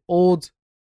this like old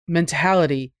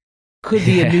mentality could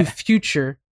be a new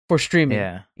future for streaming.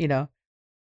 Yeah. You know?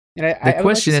 And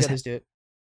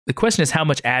the question is how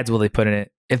much ads will they put in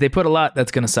it? If they put a lot,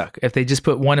 that's going to suck. If they just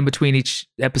put one in between each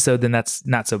episode, then that's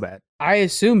not so bad. I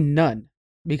assume none,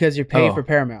 because you're paying for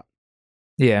Paramount.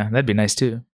 Yeah, that'd be nice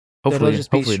too. Hopefully, it'll just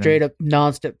be straight up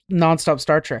nonstop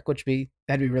Star Trek, that'd be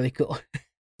really cool.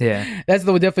 Yeah, that's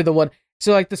definitely the one.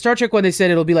 So like the Star Trek one, they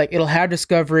said it'll have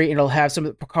Discovery and it'll have some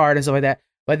Picard and stuff like that.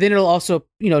 But then it'll also,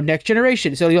 you know, Next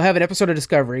Generation. So you'll have an episode of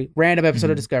Discovery, random episode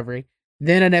of Discovery,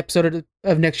 then an episode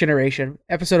of Next Generation,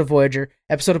 episode of Voyager,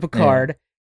 episode of Picard.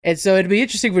 And so it'd be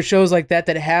interesting for shows like that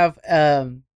have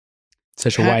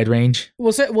such a wide range.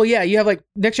 Well, yeah, you have like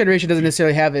Next Generation doesn't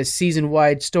necessarily have a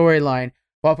season-wide storyline,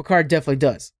 while Picard definitely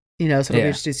does. You know, so it'll be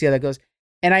interesting to see how that goes.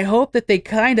 And I hope that they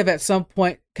kind of at some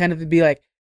point kind of be like,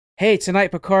 hey,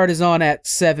 tonight Picard is on at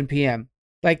 7 p.m.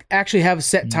 Like actually have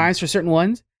set times for certain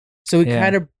ones. So we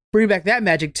kind of bring back that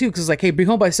magic too, because it's like, hey, bring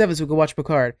home by 7 so we can watch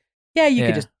Picard. Yeah, you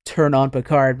could just turn on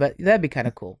Picard, but that'd be kind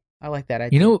of cool. I like that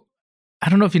idea. You know, I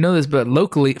don't know if you know this, but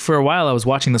locally, for a while, I was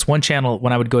watching this one channel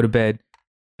when I would go to bed,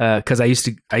 because I used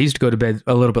to go to bed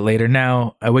a little bit later.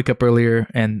 Now I wake up earlier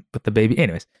and with the baby.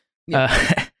 Anyways,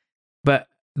 but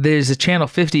there's a channel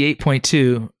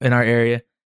 58.2 in our area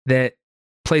that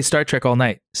plays Star Trek all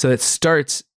night. So it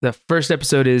starts. The first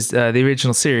episode is the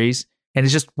original series, and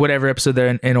it's just whatever episode they're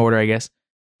in order, I guess.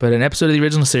 But an episode of the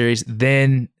original series,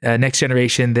 then Next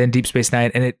Generation, then Deep Space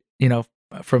Nine, and it, you know,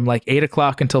 from like 8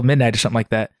 o'clock until midnight or something like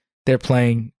that, they're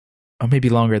playing, or maybe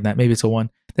longer than that, maybe it's a 1.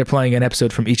 They're playing an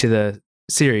episode from each of the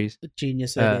series.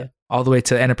 Genius idea. All the way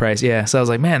to Enterprise, yeah. So I was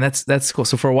like, man, that's cool.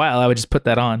 So for a while, I would just put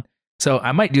that on. So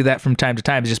I might do that from time to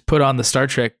time, just put on the Star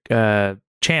Trek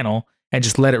channel and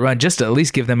just let it run, just to at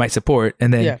least give them my support.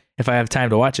 And then if I have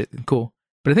time to watch it, cool.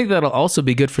 But I think that'll also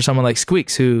be good for someone like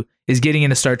Squeaks, who is getting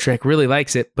into Star Trek, really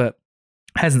likes it, but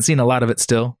hasn't seen a lot of it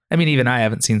still. I mean, even I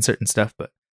haven't seen certain stuff,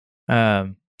 but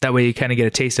that way you kind of get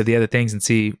a taste of the other things and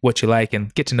see what you like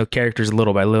and get to know characters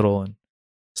little by little and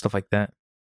stuff like that.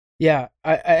 Yeah,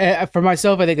 I for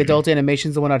myself, I think adult animation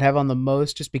is the one I'd have on the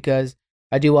most, just because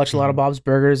I do watch a lot of Bob's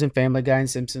Burgers and Family Guy and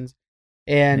Simpsons,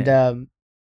 and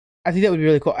I think that would be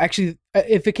really cool. Actually,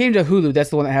 if it came to Hulu, that's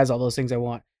the one that has all those things I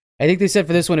want. I think they said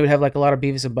for this one it would have like a lot of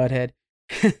Beavis and Butthead,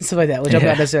 stuff like that, which I'm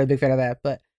not necessarily a big fan of that,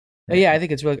 but yeah, I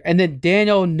think it's really. And then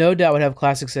Daniel, no doubt, would have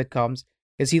classic sitcoms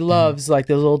because he loves like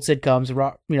those old sitcoms,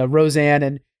 you know, Roseanne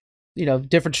and, you know,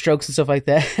 Different Strokes and stuff like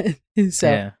that.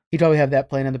 So he'd probably have that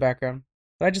playing in the background.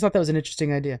 But I just thought that was an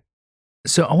interesting idea.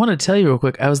 So I want to tell you real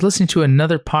quick. I was listening to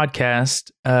another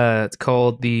podcast. It's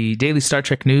called the Daily Star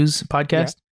Trek News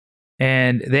podcast.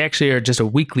 And they actually are just a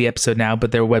weekly episode now,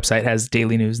 but their website has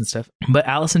daily news and stuff. But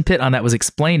Allison Pitt on that was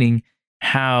explaining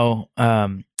how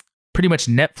pretty much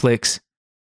Netflix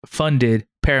funded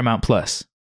Paramount Plus.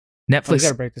 Netflix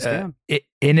gotta break this down. They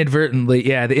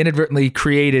inadvertently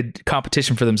created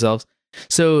competition for themselves.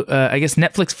 So I guess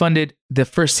Netflix funded the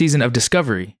first season of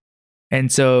Discovery.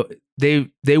 And so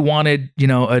they wanted, you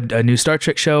know, a new Star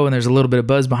Trek show, and there's a little bit of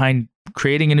buzz behind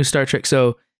creating a new Star Trek.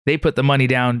 So they put the money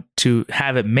down to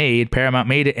have it made. Paramount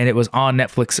made it, and it was on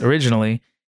Netflix originally.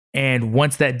 And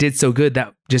once that did so good,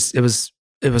 that just it was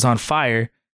on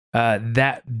fire.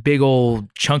 That big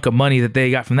old chunk of money that they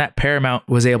got from that, Paramount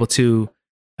was able to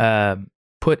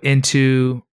put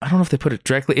into. I don't know if they put it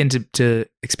directly into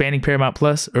expanding Paramount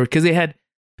Plus, or because they had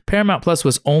Paramount Plus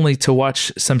was only to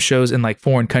watch some shows in like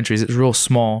foreign countries. It's real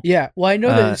small. Yeah, well, I know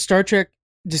that Star Trek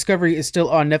Discovery is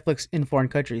still on Netflix in foreign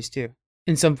countries too,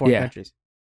 in some foreign countries.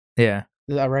 Yeah.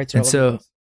 The rights are And all so- over the place.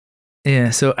 Yeah,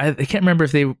 so I can't remember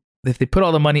if they put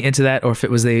all the money into that or if it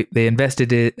was they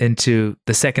invested it into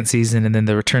the second season and then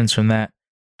the returns from that.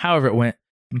 However it went,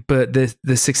 but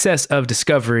the success of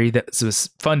Discovery that was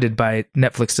funded by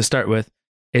Netflix to start with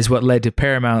is what led to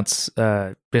Paramount's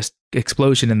just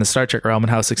explosion in the Star Trek realm and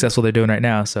how successful they're doing right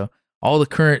now. So all the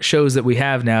current shows that we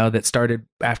have now that started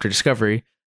after Discovery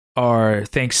are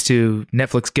thanks to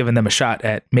Netflix giving them a shot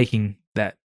at making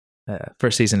that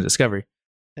first season of Discovery.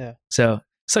 Yeah. So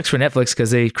sucks for Netflix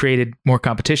because they created more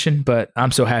competition, but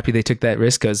I'm so happy they took that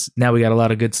risk because now we got a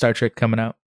lot of good Star Trek coming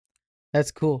out.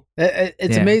 That's cool.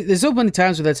 It's amazing. There's so many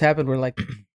times where that's happened where like,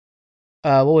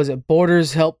 what was it?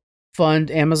 Borders help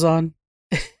fund Amazon.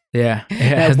 Yeah.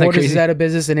 Now Borders is out of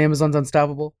business and Amazon's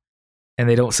unstoppable. And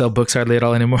they don't sell books hardly at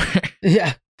all anymore.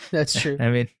 Yeah, that's true. I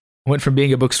mean, went from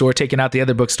being a bookstore, taking out the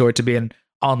other bookstore to being an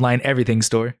online everything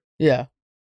store. Yeah.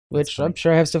 Which I'm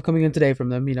sure I have stuff coming in today from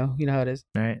them. You know how it is.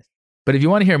 All right. But if you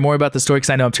want to hear more about the story, because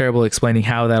I know I'm terrible at explaining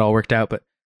how that all worked out, but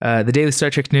the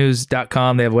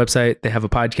dailystartreknews.com, they have a website, they have a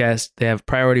podcast, they have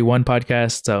Priority One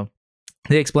podcast. So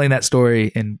they explain that story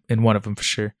in one of them for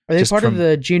sure. Are they part of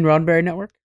the Gene Roddenberry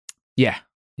network? Yeah.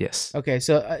 Yes. Okay.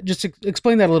 So just to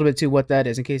explain that a little bit too, what that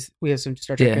is, in case we have some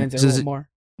Star Trek fans that want more.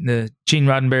 The Gene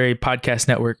Roddenberry podcast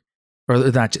network, or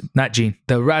not Gene,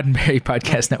 the Roddenberry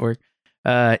podcast network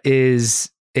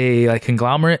is a like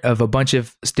conglomerate of a bunch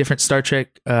of different Star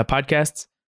Trek podcasts.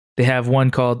 They have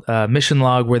one called Mission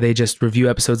Log where they just review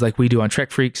episodes like we do on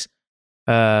Trek Freaks.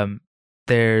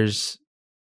 There's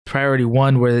Priority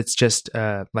One where it's just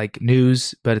like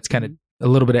news, but it's kind of a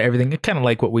little bit of everything, kind of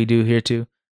like what we do here too.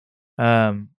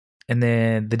 And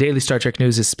then the Daily Star Trek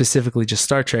News is specifically just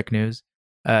Star Trek news.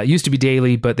 It used to be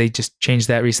daily, but they just changed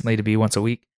that recently to be once a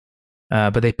week.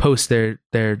 But they post their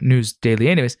news daily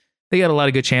anyways. They got a lot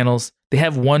of good channels. They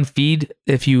have one feed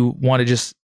if you want to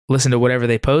just listen to whatever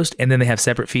they post, and then they have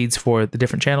separate feeds for the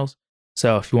different channels.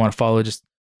 So if you want to follow,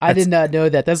 I did not know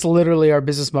that. That's literally our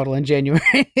business model in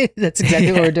January. That's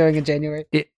exactly what we're doing in January.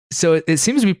 So it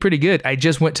seems to be pretty good. I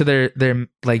just went to their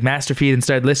like master feed and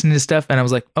started listening to stuff, and I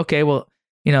was like, okay, well,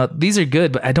 these are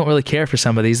good, but I don't really care for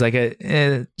some of these. Like,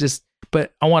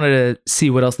 but I wanted to see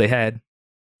what else they had,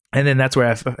 and then that's where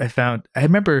I found. I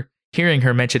remember hearing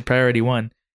her mention Priority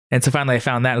One. And so finally I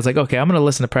found that. I was like, okay, I'm going to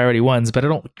listen to Priority Ones, but I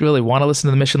don't really want to listen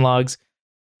to the mission logs.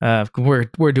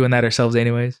 We're doing that ourselves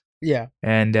anyways. Yeah.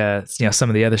 And, some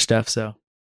of the other stuff. So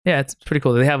yeah, it's pretty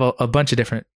cool. They have a bunch of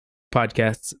different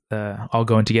podcasts all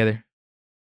going together.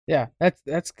 Yeah,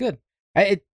 that's good.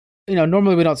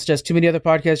 Normally we don't suggest too many other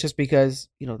podcasts just because,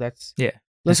 that's... Yeah.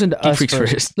 Listen to Geek us Freaks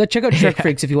first. Let's check out Trek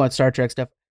Freaks if you want Star Trek stuff.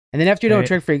 And then after you're done with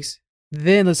Trek Freaks,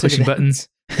 then listen Pushing buttons.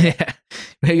 Yeah.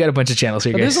 We got a bunch of channels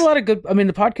here, guys. There's a lot of good... I mean,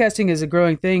 the podcasting is a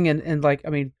growing thing, and like, I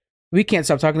mean, we can't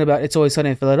stop talking about It's Always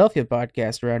Sunny in Philadelphia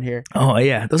podcast around here. Oh,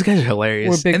 yeah. Those guys are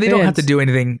hilarious. And they don't have to do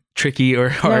anything tricky or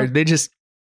hard. No. They just...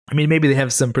 I mean, maybe they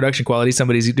have some production quality.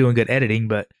 Somebody's doing good editing,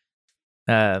 but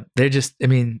they're just... I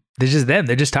mean, they're just them.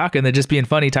 They're just talking. They're just being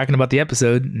funny, talking about the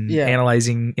episode and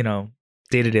analyzing,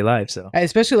 day-to-day life. So I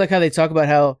especially like how they talk about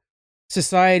how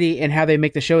society and how they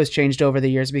make the show has changed over the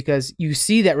years, because you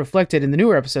see that reflected in the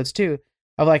newer episodes too.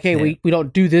 Of like, hey, we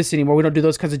don't do this anymore. We don't do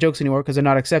those kinds of jokes anymore because they're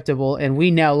not acceptable. And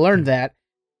we now learned that.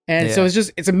 And so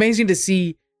it's amazing to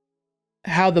see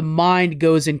how the mind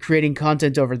goes in creating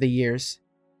content over the years.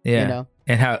 Yeah.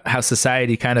 And how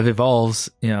society kind of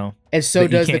evolves, And so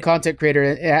does the content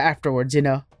creator afterwards,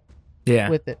 Yeah.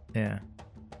 With it. Yeah.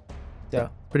 So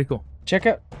pretty cool. Check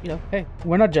out, hey,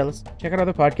 we're not jealous. Check out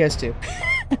other podcasts too.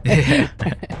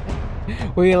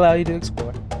 We allow you to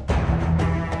explore.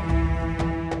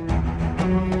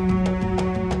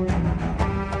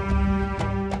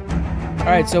 All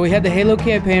right, so we had the Halo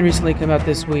campaign recently come out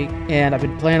this week, and I've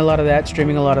been playing a lot of that,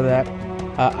 streaming a lot of that.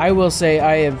 I will say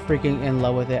I am freaking in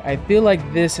love with it. I feel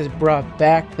like this has brought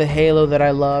back the Halo that I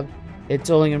loved.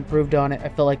 It's only improved on it. I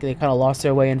feel like they kind of lost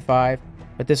their way in 5,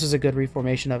 but this is a good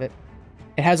reformation of it.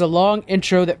 It has a long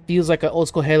intro that feels like an old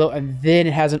school Halo, and then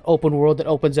it has an open world that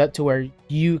opens up to where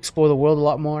you explore the world a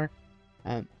lot more.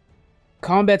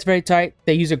 Combat's very tight.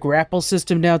 They use a grapple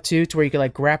system now too, to where you can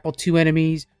like grapple 2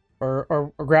 enemies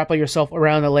or grapple yourself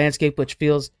around the landscape, which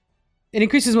it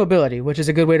increases mobility, which is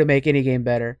a good way to make any game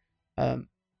better.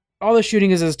 All the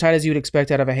shooting is as tight as you would expect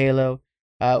out of a Halo.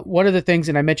 One of the things,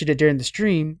 and I mentioned it during the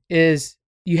stream, is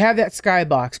you have that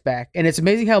skybox back, and it's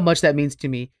amazing how much that means to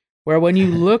me. Where when you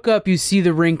look up, you see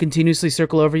the ring continuously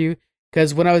circle over you.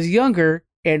 Because when I was younger,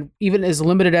 and even as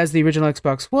limited as the original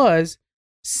Xbox was,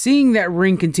 seeing that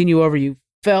ring continue over you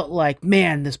felt like,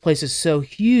 man, this place is so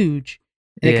huge.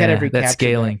 And it kind of recaptured that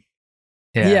scaling.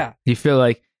 Yeah. You feel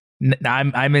like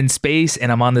I'm in space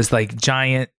and I'm on this like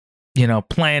giant,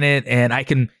 planet, and I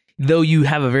can. Though you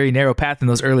have a very narrow path in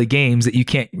those early games that you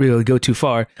can't really go too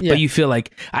far, but you feel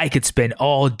like I could spend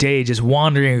all day just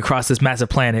wandering across this massive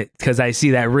planet because I see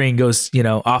that ring goes,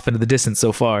 off into the distance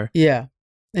so far. Yeah.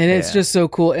 And it's just so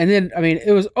cool. And then, I mean,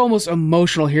 it was almost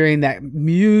emotional hearing that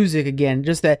music again,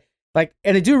 just that, like,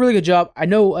 and they do a really good job. I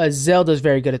know Zelda's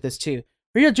very good at this too.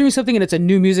 Where you're doing something and it's a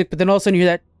new music, but then all of a sudden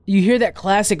you hear that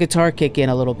classic guitar kick in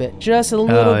a little bit, just a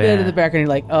little bit in the background.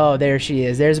 You're like, oh, there she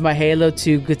is. There's my Halo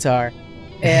 2 guitar.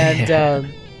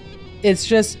 And it's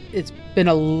been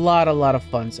a lot of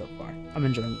fun so far. I'm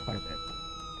enjoying it quite a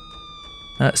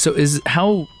bit. So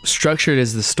how structured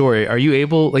is the story? Are you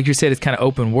able, like you said, it's kind of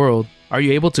open world. Are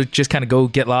you able to just kind of go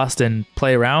get lost and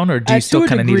play around, or do you still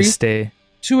kind of need to stay?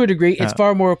 To a degree, it's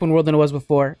far more open world than it was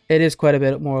before. It is quite a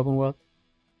bit more open world.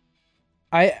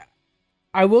 I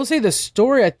will say the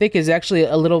story, I think, is actually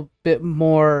a little bit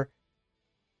more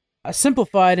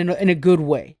simplified in a good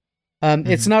way.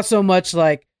 It's not so much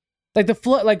like the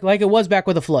flood, like it was back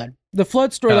with the flood. The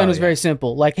flood storyline was very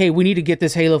simple. Like, hey, we need to get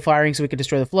this Halo firing so we can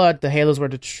destroy the flood. The Halos were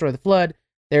to destroy the flood.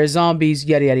 There's zombies,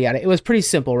 yada yada yada. It was pretty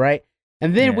simple, right?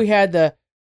 And then we had the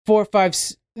 4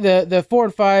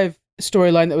 and 5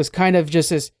 storyline that was kind of just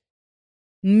this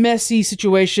messy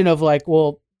situation of like,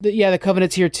 well, the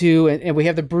Covenant's here too, and we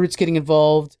have the Brutes getting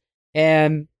involved,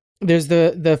 and there's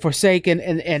the Forsaken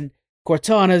and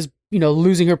Cortana's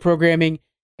losing her programming.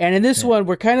 And in this one,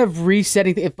 we're kind of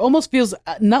resetting. It almost feels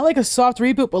not like a soft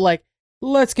reboot, but like,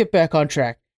 let's get back on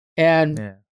track.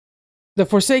 And the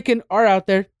Forsaken are out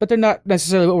there, but they're not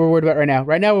necessarily what we're worried about right now.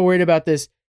 Right now, we're worried about this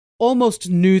almost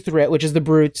new threat, which is the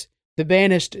Brutes, the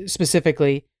Banished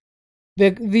specifically. They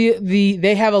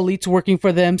have elites working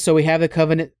for them, so we have the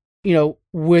Covenant,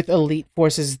 with elite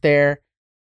forces there.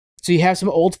 So you have some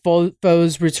old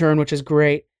foes return, which is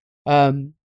great.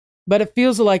 But it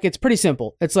feels like it's pretty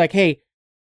simple. It's like, hey,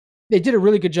 they did a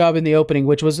really good job in the opening,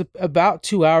 which was about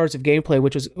 2 hours of gameplay,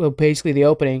 which was basically the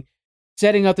opening,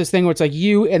 setting up this thing where it's like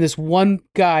you and this one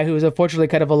guy who is unfortunately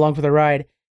kind of along for the ride,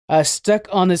 stuck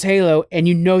on this Halo, and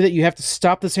you know that you have to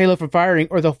stop this Halo from firing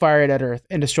or they'll fire it at Earth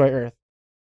and destroy Earth.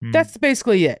 That's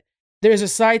basically it. There's a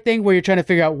side thing where you're trying to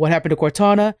figure out what happened to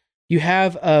Cortana. You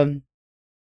have,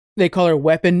 they call her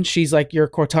Weapon. She's like your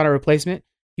Cortana replacement.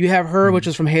 You have her, which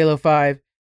is from Halo 5.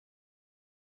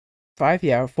 5?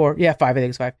 Yeah, or 4. Yeah, 5, I think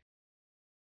it's 5.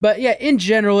 But yeah, in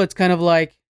general, it's kind of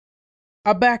like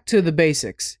back to the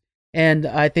basics, and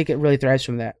I think it really thrives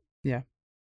from that. Yeah.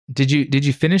 Did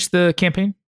you finish the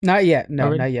campaign? Not yet. No,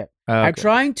 not yet. Okay. I'm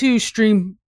trying to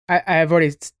stream. I have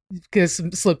already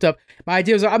slipped up. My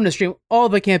idea was I'm going to stream all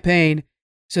the campaign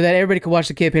so that everybody can watch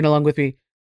the campaign along with me.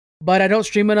 But I don't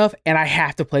stream enough, and I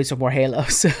have to play some more Halo.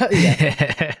 So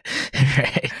yeah.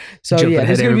 Right. So yeah,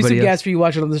 there's going to be some gas for you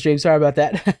watching on the stream. Sorry about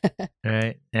that.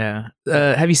 Right. Yeah.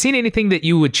 Have you seen anything that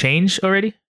you would change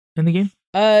already in the game?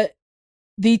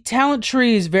 The talent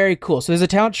tree is very cool. So there's a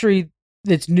talent tree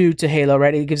that's new to Halo,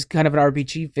 right? It gives kind of an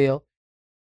RPG feel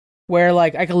where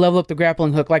like I can level up the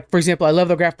grappling hook. Like, for example, I level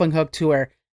the grappling hook to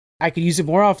where I could use it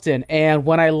more often. And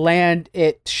when I land,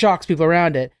 it shocks people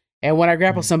around it. And when I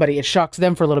grapple somebody, it shocks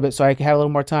them for a little bit so I can have a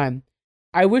little more time.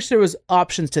 I wish there was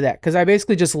options to that because I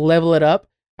basically just level it up.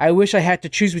 I wish I had to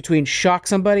choose between shock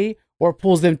somebody or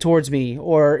pulls them towards me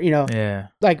or,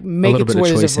 like make it to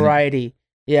where there's a variety.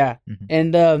 Yeah.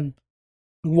 And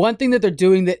one thing that they're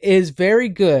doing that is very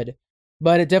good,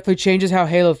 but it definitely changes how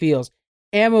Halo feels.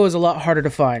 Ammo is a lot harder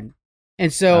to find.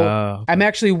 And so I'm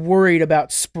actually worried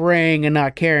about spraying and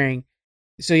not carrying.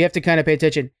 So you have to kind of pay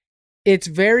attention. It's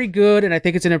very good, and I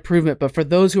think it's an improvement. But for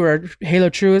those who are Halo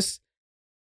truists,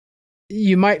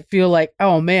 you might feel like,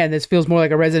 oh man, this feels more like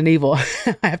a Resident Evil.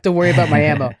 I have to worry about my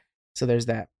ammo. So there's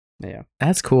that. Yeah,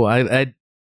 that's cool. I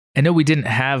know we didn't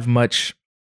have much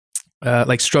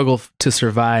like struggle to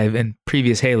survive in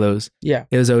previous Halos. Yeah,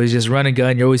 it was always just run and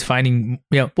gun. You're always finding,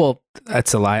 well,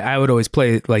 that's a lie. I would always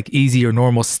play like easy or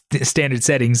normal standard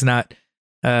settings, not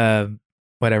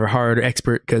whatever hard or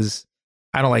expert, because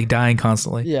I don't like dying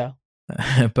constantly. Yeah.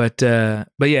 But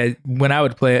yeah, when I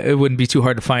would play it wouldn't be too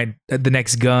hard to find the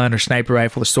next gun or sniper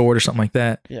rifle or sword or something like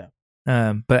that. Yeah.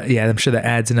 But yeah, I'm sure that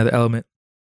adds another element.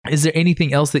 Is there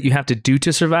anything else that you have to do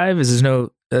to survive? You're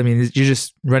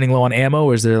just running low on ammo,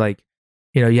 or is there like,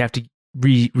 you have to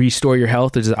restore your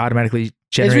health, or does it automatically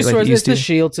generate like it used to? It's the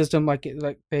shield system like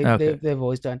they've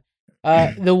always done.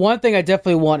 The one thing I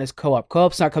definitely want is co-op.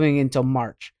 Co-op's not coming in until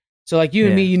March. So like you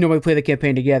and me, you normally play the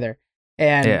campaign together.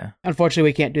 And unfortunately,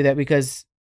 we can't do that because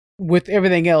with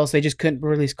everything else, they just couldn't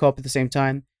release co-op at the same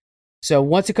time. So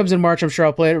once it comes in March, I'm sure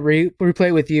I'll play it, replay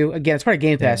it with you. Again, it's part of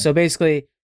Game Pass. So basically,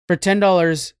 for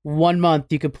 $10 1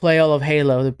 month, you could play all of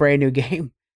Halo, the brand new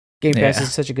game. Game Pass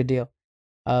is such a good deal.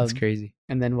 That's crazy.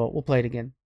 And then we'll play it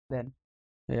again. Then,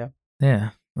 yeah.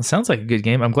 It sounds like a good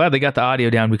game. I'm glad they got the audio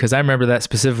down because I remember that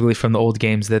specifically from the old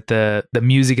games that the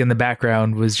music in the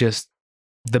background was just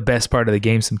the best part of the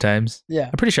game sometimes. Yeah.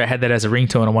 I'm pretty sure I had that as a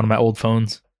ringtone on one of my old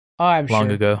phones. Oh, I'm long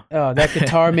ago. Oh, that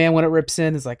guitar, man, when it rips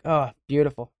in, is like, oh,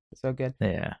 beautiful. It's so good.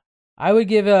 Yeah. I would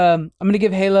give, I'm going to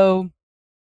give Halo,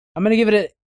 I'm going to give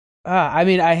it I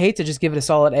mean, I hate to just give it a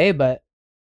solid A, but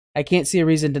I can't see a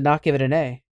reason to not give it an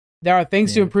A. There are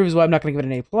things to improve as well. I'm not going to give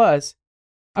it an A plus.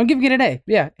 I'm giving it an A.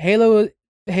 Yeah. Halo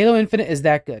Infinite is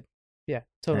that good. Yeah,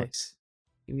 totally. Nice.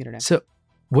 Giving it an A. So,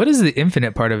 what is the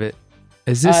Infinite part of it?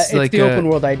 Is this it's like the open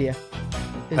world idea?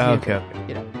 Okay.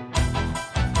 You know.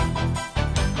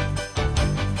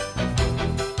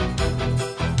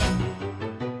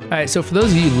 All right. So, for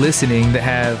those of you listening that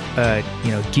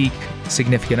have, geek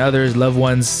significant others, loved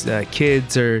ones,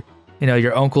 kids, or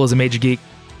your uncle is a major geek,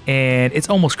 and it's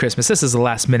almost Christmas. This is the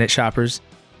last minute shoppers.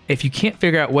 If you can't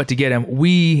figure out what to get them,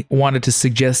 we wanted to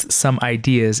suggest some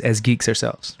ideas as geeks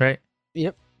ourselves, right?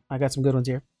 Yep, I got some good ones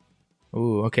here.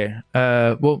 Ooh, okay.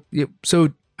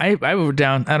 So I wrote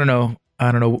down. I don't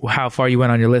know how far you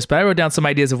went on your list, but I wrote down some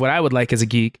ideas of what I would like as a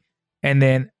geek, and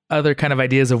then other kind of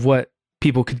ideas of what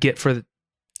people could get for,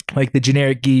 like the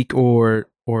generic geek or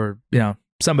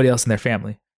somebody else in their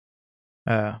family.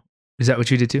 Is that what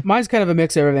you did too? Mine's kind of a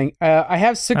mix of everything. I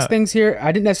have 6 things here.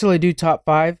 I didn't necessarily do top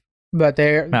 5, but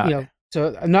they're,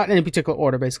 so I'm not in any particular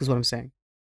order, basically is what I'm saying.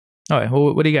 All right.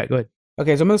 Well, what do you got? Go ahead.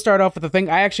 Okay, so I'm going to start off with the thing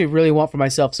I actually really want for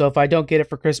myself. So if I don't get it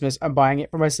for Christmas, I'm buying it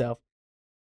for myself.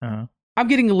 Uh-huh. I'm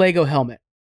getting a Lego helmet.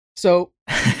 So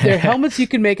they're helmets you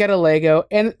can make out of Lego.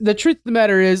 And the truth of the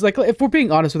matter is, like, if we're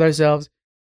being honest with ourselves,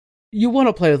 you want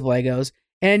to play with Legos.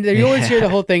 And you always hear the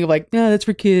whole thing of like, no, that's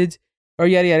for kids, or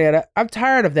yada, yada, yada. I'm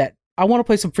tired of that. I want to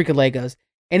play some freaking Legos.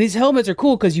 And these helmets are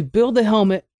cool because you build the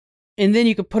helmet, and then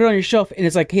you can put it on your shelf, and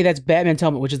it's like, hey, that's Batman's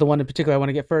helmet, which is the one in particular I want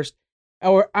to get first,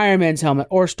 or Iron Man's helmet,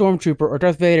 or Stormtrooper, or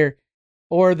Darth Vader,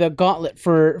 or the gauntlet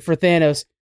for Thanos.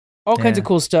 All kinds of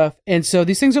cool stuff. And so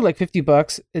these things are like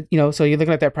 $50, so you're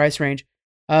looking at that price range.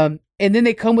 And then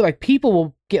they come with, like, people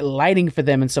will get lighting for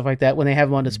them and stuff like that when they have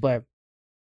them on display.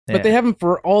 But they have them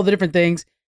for all the different things.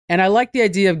 And I like the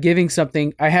idea of giving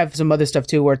something. I have some other stuff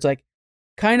too, where it's like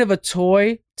kind of a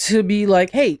toy to be like,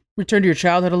 hey, return to your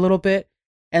childhood a little bit.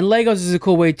 And Legos is a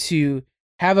cool way to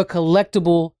have a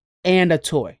collectible and a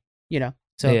toy,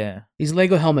 So these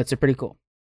Lego helmets are pretty cool.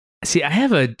 See, I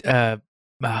have a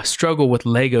struggle with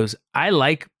Legos. I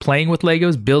like playing with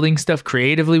Legos, building stuff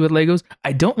creatively with Legos.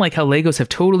 I don't like how Legos have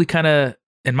totally kind of,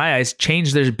 in my eyes,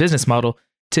 changed their business model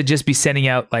to just be sending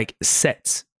out like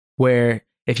sets where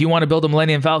if you want to build a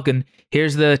Millennium Falcon,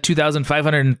 here's the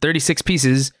 2,536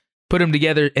 pieces, put them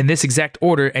together in this exact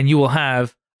order, and you will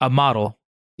have a model.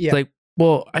 Yeah. It's like,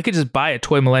 well, I could just buy a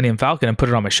toy Millennium Falcon and put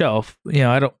it on my shelf.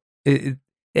 I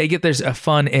get there's a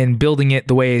fun in building it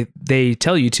the way they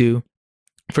tell you to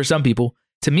for some people.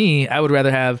 To me, I would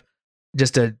rather have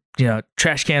just a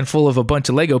trash can full of a bunch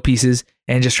of Lego pieces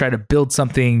and just try to build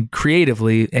something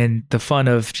creatively, and the fun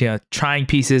of trying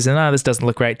pieces and this doesn't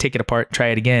look right, take it apart, try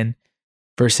it again,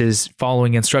 versus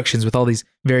following instructions with all these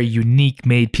very unique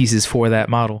made pieces for that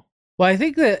model. Well, I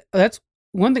think that's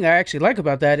one thing I actually like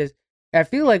about that is I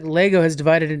feel like Lego has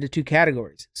divided into 2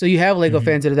 categories. So you have Lego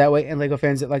fans that are that way and Lego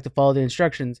fans that like to follow the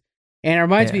instructions. And it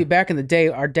reminds me back in the day,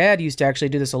 our dad used to actually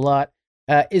do this a lot,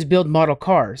 is build model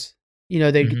cars.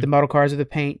 They get the model cars with the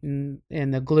paint and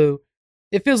the glue.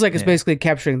 It feels like it's basically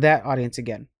capturing that audience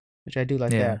again, which I do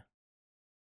like that.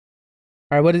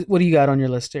 All right, what do you got on your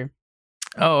list here?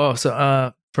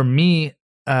 So for me,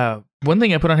 one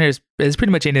thing I put on here is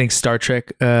pretty much anything Star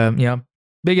Trek.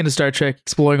 Big into Star Trek,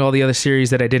 exploring all the other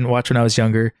series that I didn't watch when I was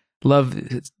younger. Love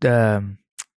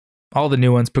all the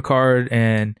new ones, Picard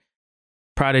and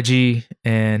Prodigy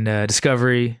and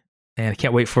Discovery, and I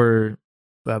can't wait for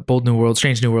Bold New Worlds,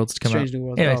 Strange New Worlds to come out. Strange New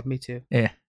Worlds, anyways, me too. Yeah.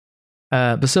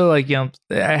 But so I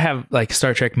have like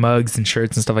Star Trek mugs and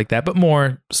shirts and stuff like that, but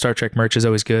more Star Trek merch is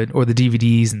always good, or the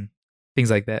DVDs and things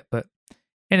like that. But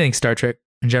anything Star Trek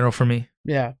in general for me.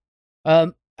 Yeah.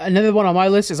 Another one on my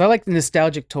list is I like the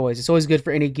nostalgic toys. It's always good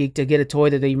for any geek to get a toy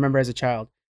that they remember as a child.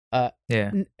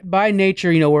 By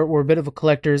nature, we're a bit of a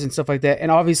collectors and stuff like that.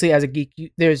 And obviously as a geek,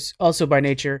 there's also by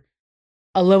nature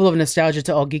a level of nostalgia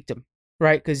to all geekdom,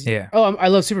 right? Because, I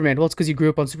love Superman. Well, it's because you grew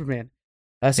up on Superman,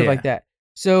 stuff like that.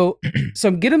 So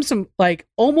get them some like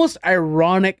almost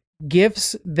ironic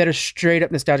gifts that are straight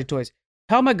up nostalgic toys.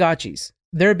 Tamagotchis.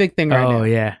 They're a big thing right now. Oh,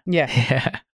 yeah.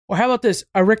 Yeah. Or how about this?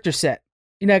 A Richter set.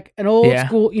 An old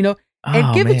school,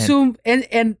 and give it to them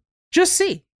and just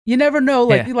see. You never know.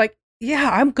 Like Yeah. you're like, yeah,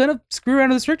 I'm gonna screw around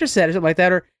with this Richter set or something like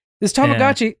that, or this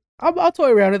Tamagotchi. I'll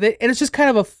toy around with it, and it's just kind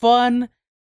of a fun.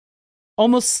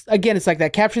 Almost again, it's like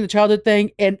that capturing the childhood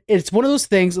thing, and it's one of those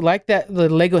things like that the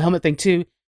Lego helmet thing too.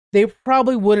 They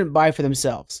probably wouldn't buy for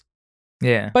themselves,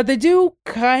 Yeah. but they do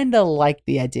kind of like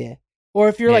the idea. Or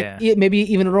if you're like maybe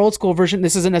even an old school version,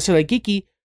 this isn't necessarily geeky,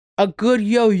 a good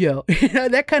yo-yo,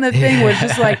 that kind of thing where it's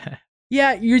just like,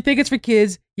 yeah, you think it's for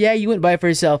kids, yeah, you wouldn't buy it for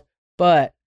yourself,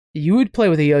 but you would play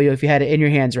with a yo-yo if you had it in your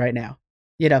hands right now,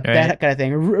 that kind of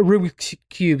thing, a Rubik's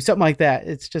cube, something like that.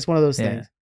 It's just one of those things.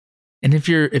 And if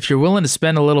you're willing to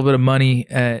spend a little bit of money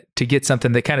to get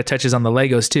something that kind of touches on the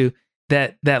Legos too,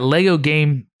 that Lego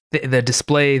game, the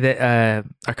display that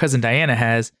our cousin Diana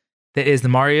has, that is the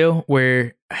Mario,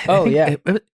 where it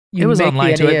was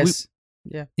online too.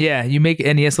 Yeah, you make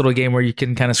an NES little game where you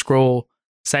can kind of scroll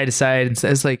side to side, and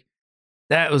it's like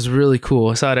that was really cool.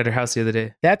 I saw it at her house the other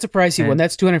day. That's a pricey one.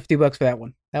 That's $250 for that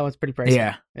one. That one's pretty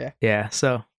pricey. Yeah.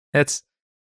 So that's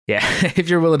if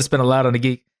you're willing to spend a lot on a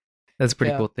geek, that's a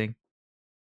pretty cool thing.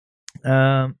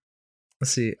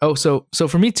 Let's see. Oh, so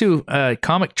for me too,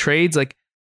 comic trades. Like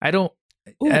I don't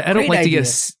like to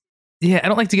get I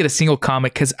don't like to get a single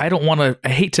comic because I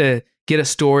hate to get a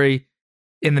story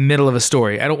in the middle of a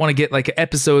story. I don't want to get like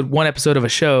one episode of a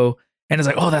show and it's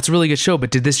like, oh, that's a really good show,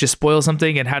 but did this just spoil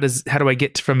something? And how do I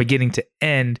get from beginning to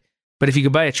end? But if you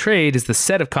could buy a trade as the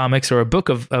set of comics or a book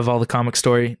of all the comic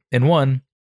story in one,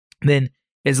 then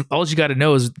all you got to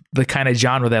know is the kind of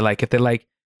genre they like. If they like,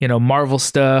 Marvel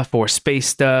stuff or space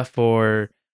stuff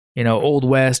or, Old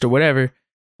West or whatever,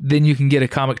 then you can get a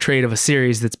comic trade of a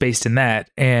series that's based in that.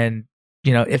 And,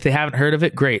 if they haven't heard of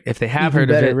it, great. If they have heard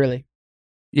of it, really.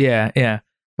 Yeah.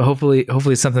 But hopefully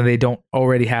it's something they don't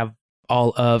already have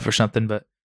all of or something. But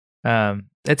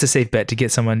it's a safe bet to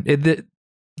get someone.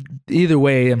 Either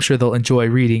way, I'm sure they'll enjoy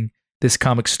reading this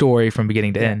comic story from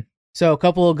beginning to end. So a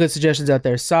couple of good suggestions out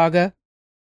there. Saga.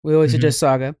 We always suggest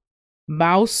Saga.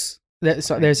 Mouse. There's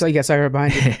Saga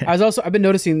behind you. I've been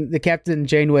noticing the Captain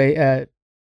Janeway.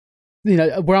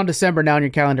 We're on December now on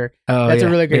your calendar. Oh, that's a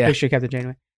really great picture of Captain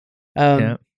Janeway.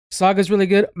 Saga's really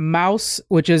good. Mouse,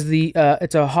 which is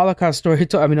it's a Holocaust story.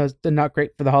 I mean, it's not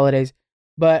great for the holidays,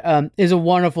 but is a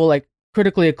wonderful, like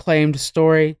critically acclaimed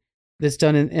story that's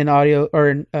done in audio or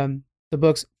in the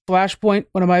books. Flashpoint,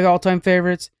 one of my all-time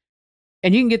favorites,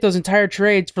 and you can get those entire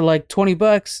trades for like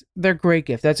 $20. They're a great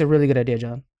gift. That's a really good idea,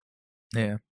 John.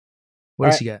 Yeah. What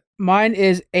else you got? Mine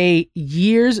is a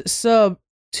year's sub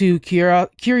to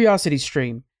Curiosity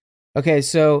Stream. Okay,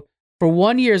 so for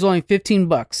 1 year is only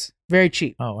 $15. Very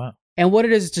cheap. Oh, wow. And what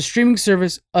it is, it's a streaming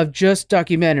service of just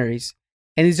documentaries.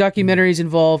 And these documentaries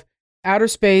involve outer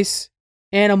space,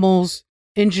 animals,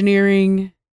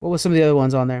 engineering. What was some of the other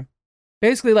ones on there?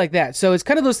 Basically like that. So it's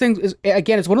kind of those things.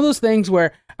 Again, it's one of those things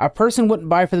where a person wouldn't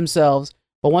buy for themselves,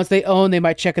 but once they own, they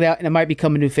might check it out and it might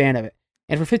become a new fan of it.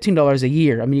 And for $15 a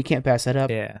year, I mean, you can't pass that up.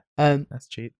 Yeah, that's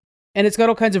cheap. And it's got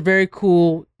all kinds of very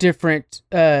cool, different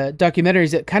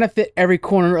documentaries that kind of fit every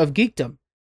corner of geekdom.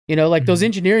 Like those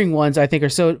engineering ones, I think are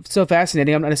so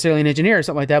fascinating. I'm not necessarily an engineer or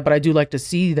something like that, but I do like to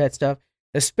see that stuff.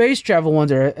 The space travel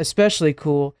ones are especially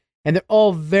cool, and they're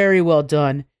all very well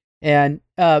done. And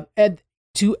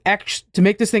to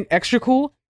make this thing extra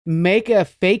cool, make a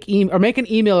fake email or make an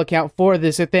email account for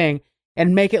this thing,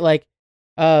 and make it like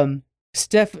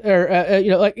Steph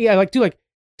or do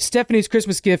Stephanie's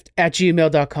Christmas gift at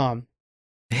gmail.com.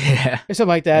 Yeah. Or something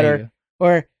like that.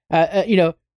 Or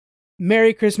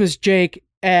Merry Christmas Jake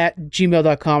at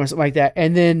gmail.com or something like that.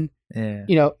 And then,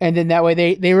 and then that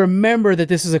way they remember that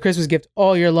this is a Christmas gift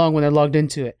all year long when they're logged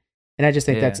into it. And I just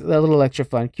think that's a little extra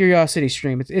fun. Curiosity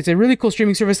Stream. It's a really cool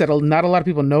streaming service that not a lot of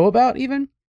people know about even,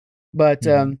 but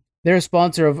they're a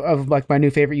sponsor of like my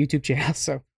new favorite YouTube channel.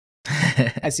 So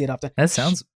I see it often. That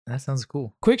sounds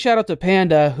cool. Quick shout out to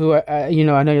Panda, who I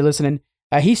know you're listening.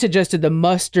 He suggested the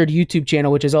Mustard YouTube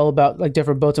channel, which is all about like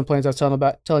different boats and planes. I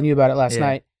was telling you about it last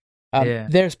night.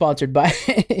 They're sponsored by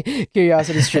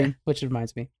Curiosity Stream, which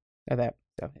reminds me of that.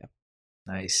 So yeah.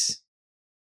 Nice.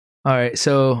 All right.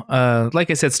 So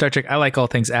like I said, Star Trek, I like all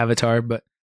things Avatar, but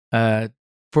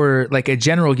for like a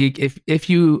general geek, if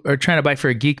you are trying to buy for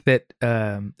a geek that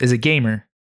is a gamer,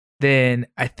 then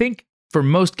I think for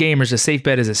most gamers, a safe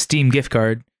bet is a Steam gift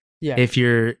card. Yeah. If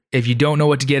you don't know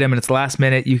what to get them and it's last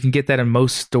minute, you can get that in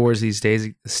most stores these days.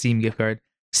 A Steam gift card.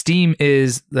 Steam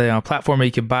is the platform where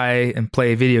you can buy and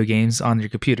play video games on your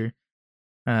computer.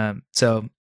 So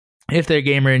if they're a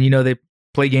gamer and they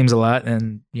play games a lot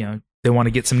and they want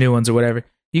to get some new ones or whatever,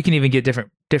 you can even get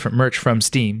different merch from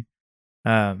Steam.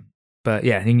 But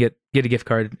yeah, you can get a gift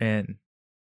card and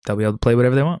they'll be able to play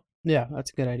whatever they want. Yeah,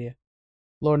 that's a good idea.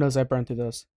 Lord knows I burned through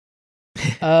those.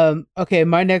 Okay,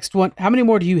 my next one. How many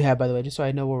more do you have, by the way, just so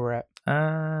I know where we're at?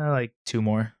 Like two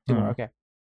more. Two more. Okay.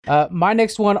 My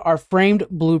next one are framed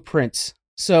blueprints.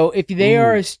 So if they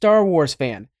are a Star Wars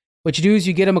fan, what you do is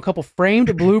you get them a couple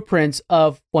framed blueprints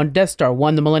of one Death Star,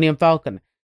 one the Millennium Falcon.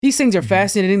 These things are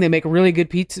fascinating. They make really good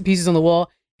pieces on the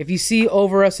wall. If you see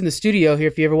over us in the studio here,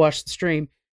 if you ever watch the stream,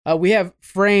 we have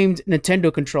framed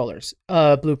Nintendo controllers,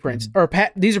 blueprints. Or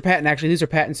these are patent, actually. These are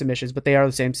patent submissions, but they are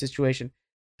the same situation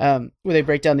where they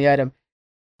break down the item.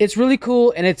 It's really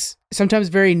cool, and it's sometimes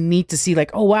very neat to see,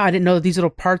 like, oh, wow, I didn't know that these little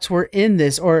parts were in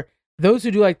this. Or those who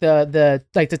do like the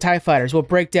TIE fighters will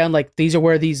break down, like, these are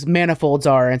where these manifolds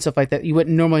are and stuff like that. You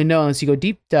wouldn't normally know unless you go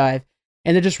deep dive,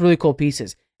 and they're just really cool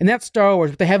pieces. And that's Star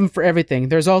Wars, but they have them for everything.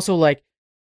 There's also, like,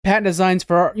 patent designs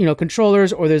for,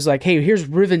 controllers, or there's like, hey, here's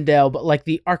Rivendell, but like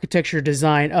the architecture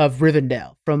design of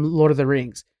Rivendell from Lord of the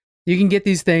Rings. You can get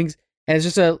these things, and it's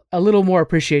just a little more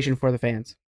appreciation for the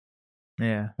fans.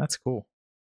 Yeah, that's cool.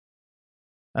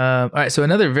 All right, so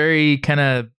another very kind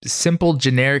of simple,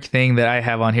 generic thing that I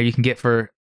have on here you can get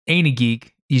for any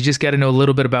geek. You just got to know a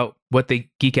little bit about what they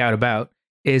geek out about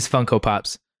is Funko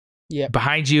Pops. Yeah.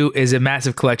 Behind you is a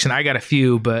massive collection. I got a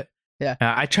few, but yeah,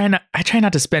 I try not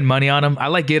to spend money on them. I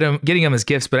like getting them as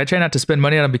gifts, but I try not to spend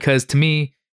money on them because to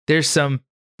me, there's some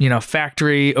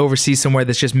factory overseas somewhere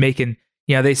that's just making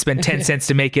they spend 10 cents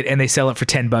to make it and they sell it for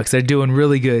 $10. They're doing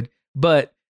really good,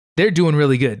 but they're doing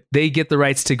really good. They get the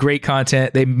rights to great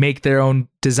content. They make their own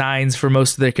designs for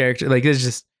most of their characters. Like, it's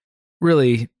just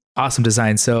really awesome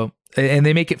designs. So, and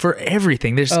they make it for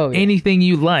everything. There's anything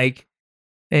you like.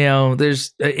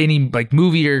 There's any like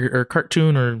movie or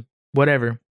cartoon or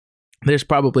whatever. There's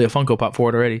probably a Funko Pop for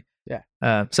it already.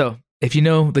 Yeah. So if you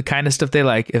know the kind of stuff they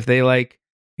like, if they like,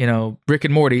 Rick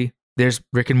and Morty, there's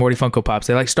Rick and Morty Funko Pops.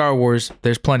 They like Star Wars,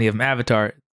 there's plenty of them.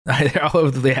 Avatar, they're all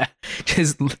over the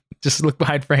Just look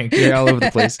behind Frank. They're all over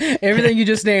the place. Everything you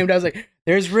just named, I was like,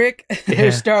 there's Rick,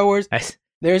 there's Star Wars,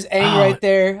 there's Aang right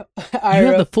there. You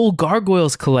have the full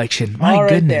Gargoyles collection. My all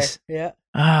goodness. Right there.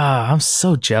 Yeah. I'm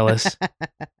so jealous.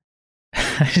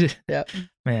 Yeah.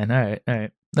 Man, all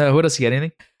right. What else you got?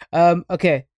 Anything?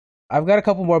 Okay. I've got a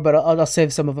couple more, but I'll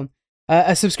save some of them.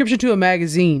 A subscription to a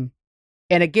magazine.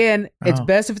 And again, it's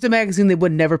best if it's a magazine they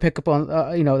would never pick up on.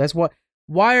 That's what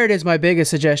Wired is my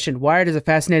biggest suggestion. Wired is a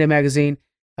fascinating magazine.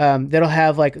 That'll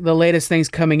have like the latest things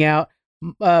coming out.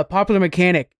 Popular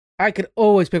Mechanic. I could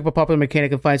always pick up a Popular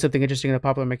Mechanic and find something interesting in a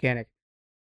Popular Mechanic.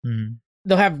 Mm.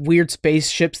 They'll have weird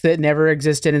spaceships that never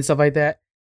existed and stuff like that.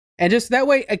 And just that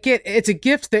way, again, it's a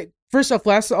gift that first off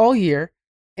lasts all year,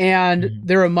 and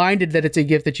they're reminded that it's a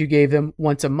gift that you gave them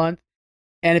once a month.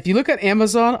 And if you look at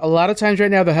Amazon, a lot of times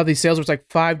right now they'll have these sales where it's like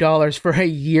 $5 for a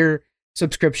year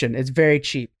subscription. It's very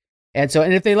cheap. And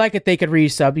if they like it, they could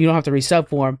resub. You don't have to resub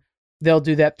for them. They'll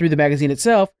do that through the magazine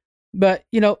itself. But,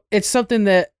 it's something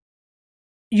that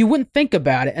you wouldn't think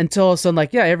about it until all of a sudden,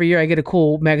 like, yeah, every year I get a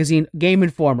cool magazine. Game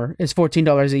Informer is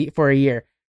 $14 for a year.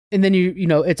 And then,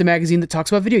 it's a magazine that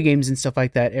talks about video games and stuff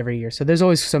like that every year. So there's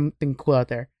always something cool out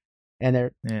there.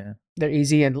 And they're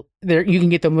easy, and you can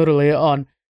get them literally on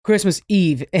Christmas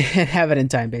Eve and have it in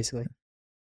time, basically.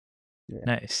 Yeah.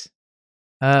 Nice.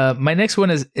 My next one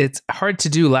it's hard to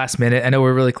do last minute. I know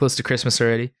we're really close to Christmas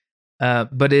already.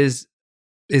 But is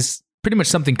pretty much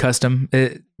something custom.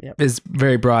 It is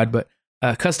very broad, but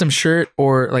a custom shirt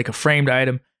or like a framed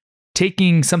item,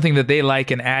 taking something that they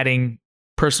like and adding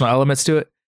personal elements to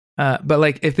it. But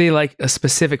like if they like a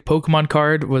specific Pokemon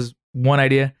card was one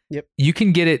idea. Yep. You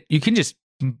can get it. You can just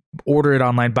order it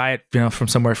online, buy it, from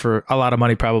somewhere for a lot of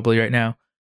money probably right now,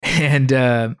 and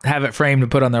have it framed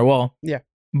and put on their wall. Yeah.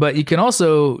 But you can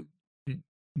also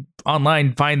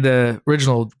online find the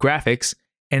original graphics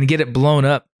and get it blown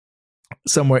up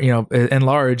somewhere,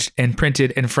 enlarged and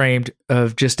printed and framed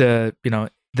of just the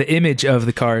image of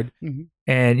the card. Mm-hmm.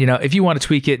 And, if you want to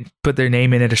tweak it, put their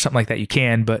name in it or something like that, you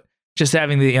can, but just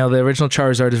having the original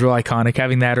Charizard is real iconic.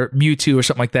 Having that or Mewtwo or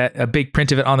something like that, a big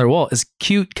print of it on their wall is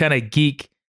cute, kind of geek,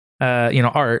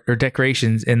 art or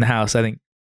decorations in the house. I think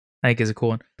is a cool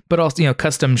one, but also,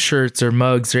 custom shirts or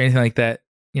mugs or anything like that.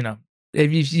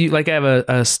 If you like, I have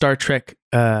a Star Trek,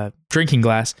 drinking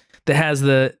glass that has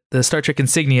the Star Trek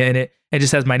insignia in it and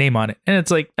just has my name on it. And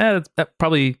it's like, that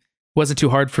probably wasn't too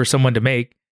hard for someone to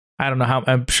make. I don't know how,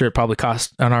 I'm sure it probably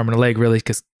cost an arm and a leg really,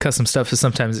 because custom stuff is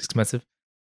sometimes expensive.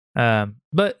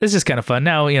 But it's just kind of fun.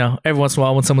 Now, every once in a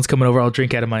while when someone's coming over, I'll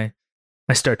drink out of my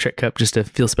Star Trek cup just to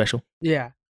feel special.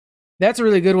 Yeah. That's a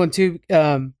really good one too.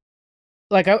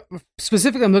 Like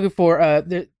specifically I'm looking for,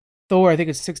 Thor, I think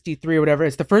it's 63 or whatever.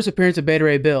 It's the first appearance of Beta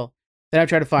Ray Bill that I'm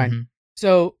trying to find. Mm-hmm.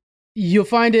 So you'll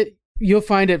find it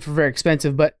for very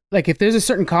expensive, but like if there's a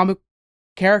certain comic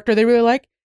character they really like.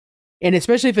 And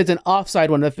especially if it's an offside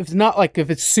one, if it's not like if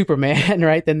it's Superman,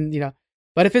 right? Then,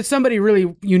 but if it's somebody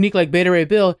really unique like Beta Ray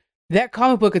Bill, that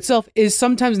comic book itself is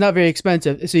sometimes not very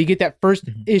expensive. So you get that first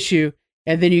issue,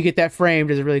 and then you get that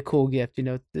framed as a really cool gift,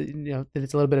 that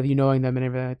it's a little bit of you knowing them and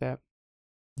everything like that.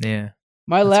 Yeah.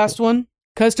 My last one,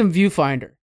 custom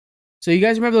viewfinder. So you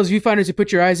guys remember those viewfinders you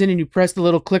put your eyes in and you press the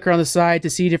little clicker on the side to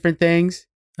see different things?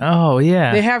 Oh,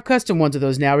 yeah. They have custom ones of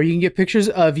those now where you can get pictures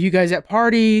of you guys at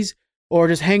parties or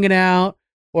just hanging out,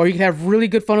 or you can have really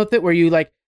good fun with it where you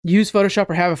like use Photoshop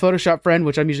or have a Photoshop friend,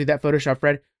 which I'm usually that Photoshop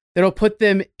friend, that'll put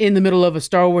them in the middle of a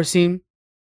Star Wars scene,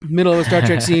 middle of a Star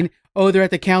Trek scene. Oh, they're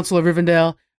at the Council of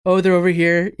Rivendell. Oh, they're over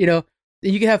here. You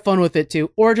can have fun with it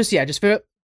too. Or just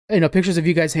pictures of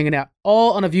you guys hanging out,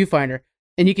 all on a viewfinder.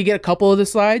 And you could get a couple of the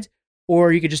slides,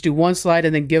 or you could just do one slide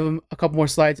and then give them a couple more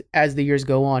slides as the years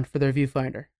go on for their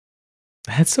viewfinder.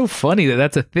 That's so funny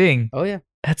that's a thing. Oh, yeah.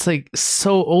 That's like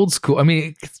so old school. I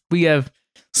mean, we have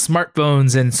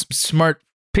smartphones and smart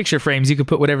picture frames. You can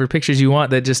put whatever pictures you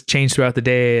want that just change throughout the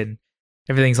day, and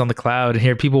everything's on the cloud. And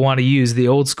here people want to use the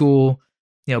old school,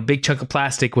 big chunk of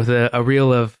plastic with a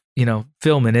reel of,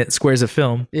 film in it, squares of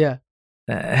film. Yeah.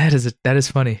 That is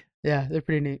funny. Yeah, they're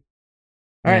pretty neat.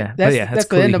 All right. Yeah. That's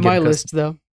cool. The end of my list,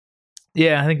 though.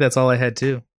 Yeah, I think that's all I had,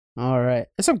 too. All right.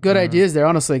 There's some good ideas there,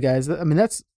 honestly, guys. I mean,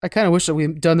 I kind of wish that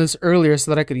we'd done this earlier so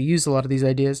that I could have used a lot of these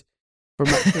ideas.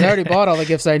 I already bought all the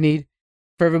gifts I need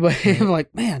for everybody. I'm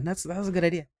like, man, that was a good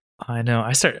idea. I know.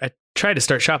 I tried to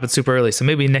start shopping super early, so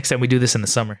maybe next time we do this in the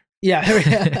summer.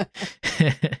 Yeah.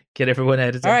 Get everyone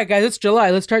ahead of time. All right, guys, it's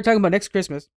July. Let's start talking about next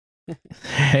Christmas.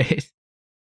 Right.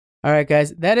 All right,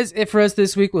 guys, that is it for us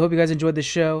this week. We hope you guys enjoyed the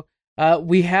show.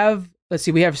 We have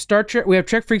Star Trek. We have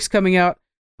Trek Freaks coming out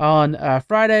on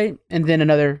Friday, and then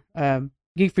another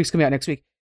Geek Freaks coming out next week.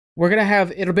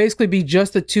 It'll basically be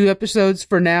just the 2 episodes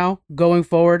for now going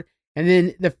forward. And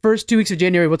then the first 2 weeks of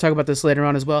January, we'll talk about this later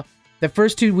on as well. The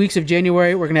first 2 weeks of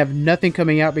January, we're going to have nothing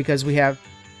coming out because we have,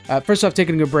 first off,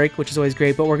 taking a break, which is always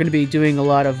great, but we're going to be doing a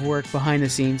lot of work behind the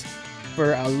scenes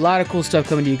for a lot of cool stuff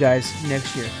coming to you guys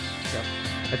next year. So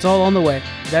that's all on the way.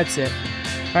 That's it.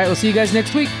 All right, we'll see you guys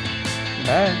next week.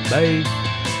 Bye. Bye.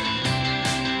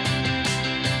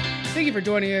 Thank you for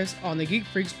joining us on the Geek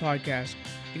Freaks podcast.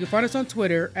 You can find us on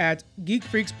Twitter at Geek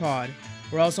Freaks Pod.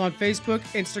 We're also on Facebook,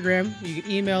 Instagram. You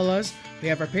can email us. We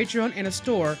have our Patreon and a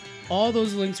store. All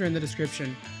those links are in the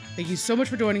description. Thank you so much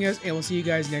for joining us, and we'll see you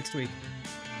guys next week.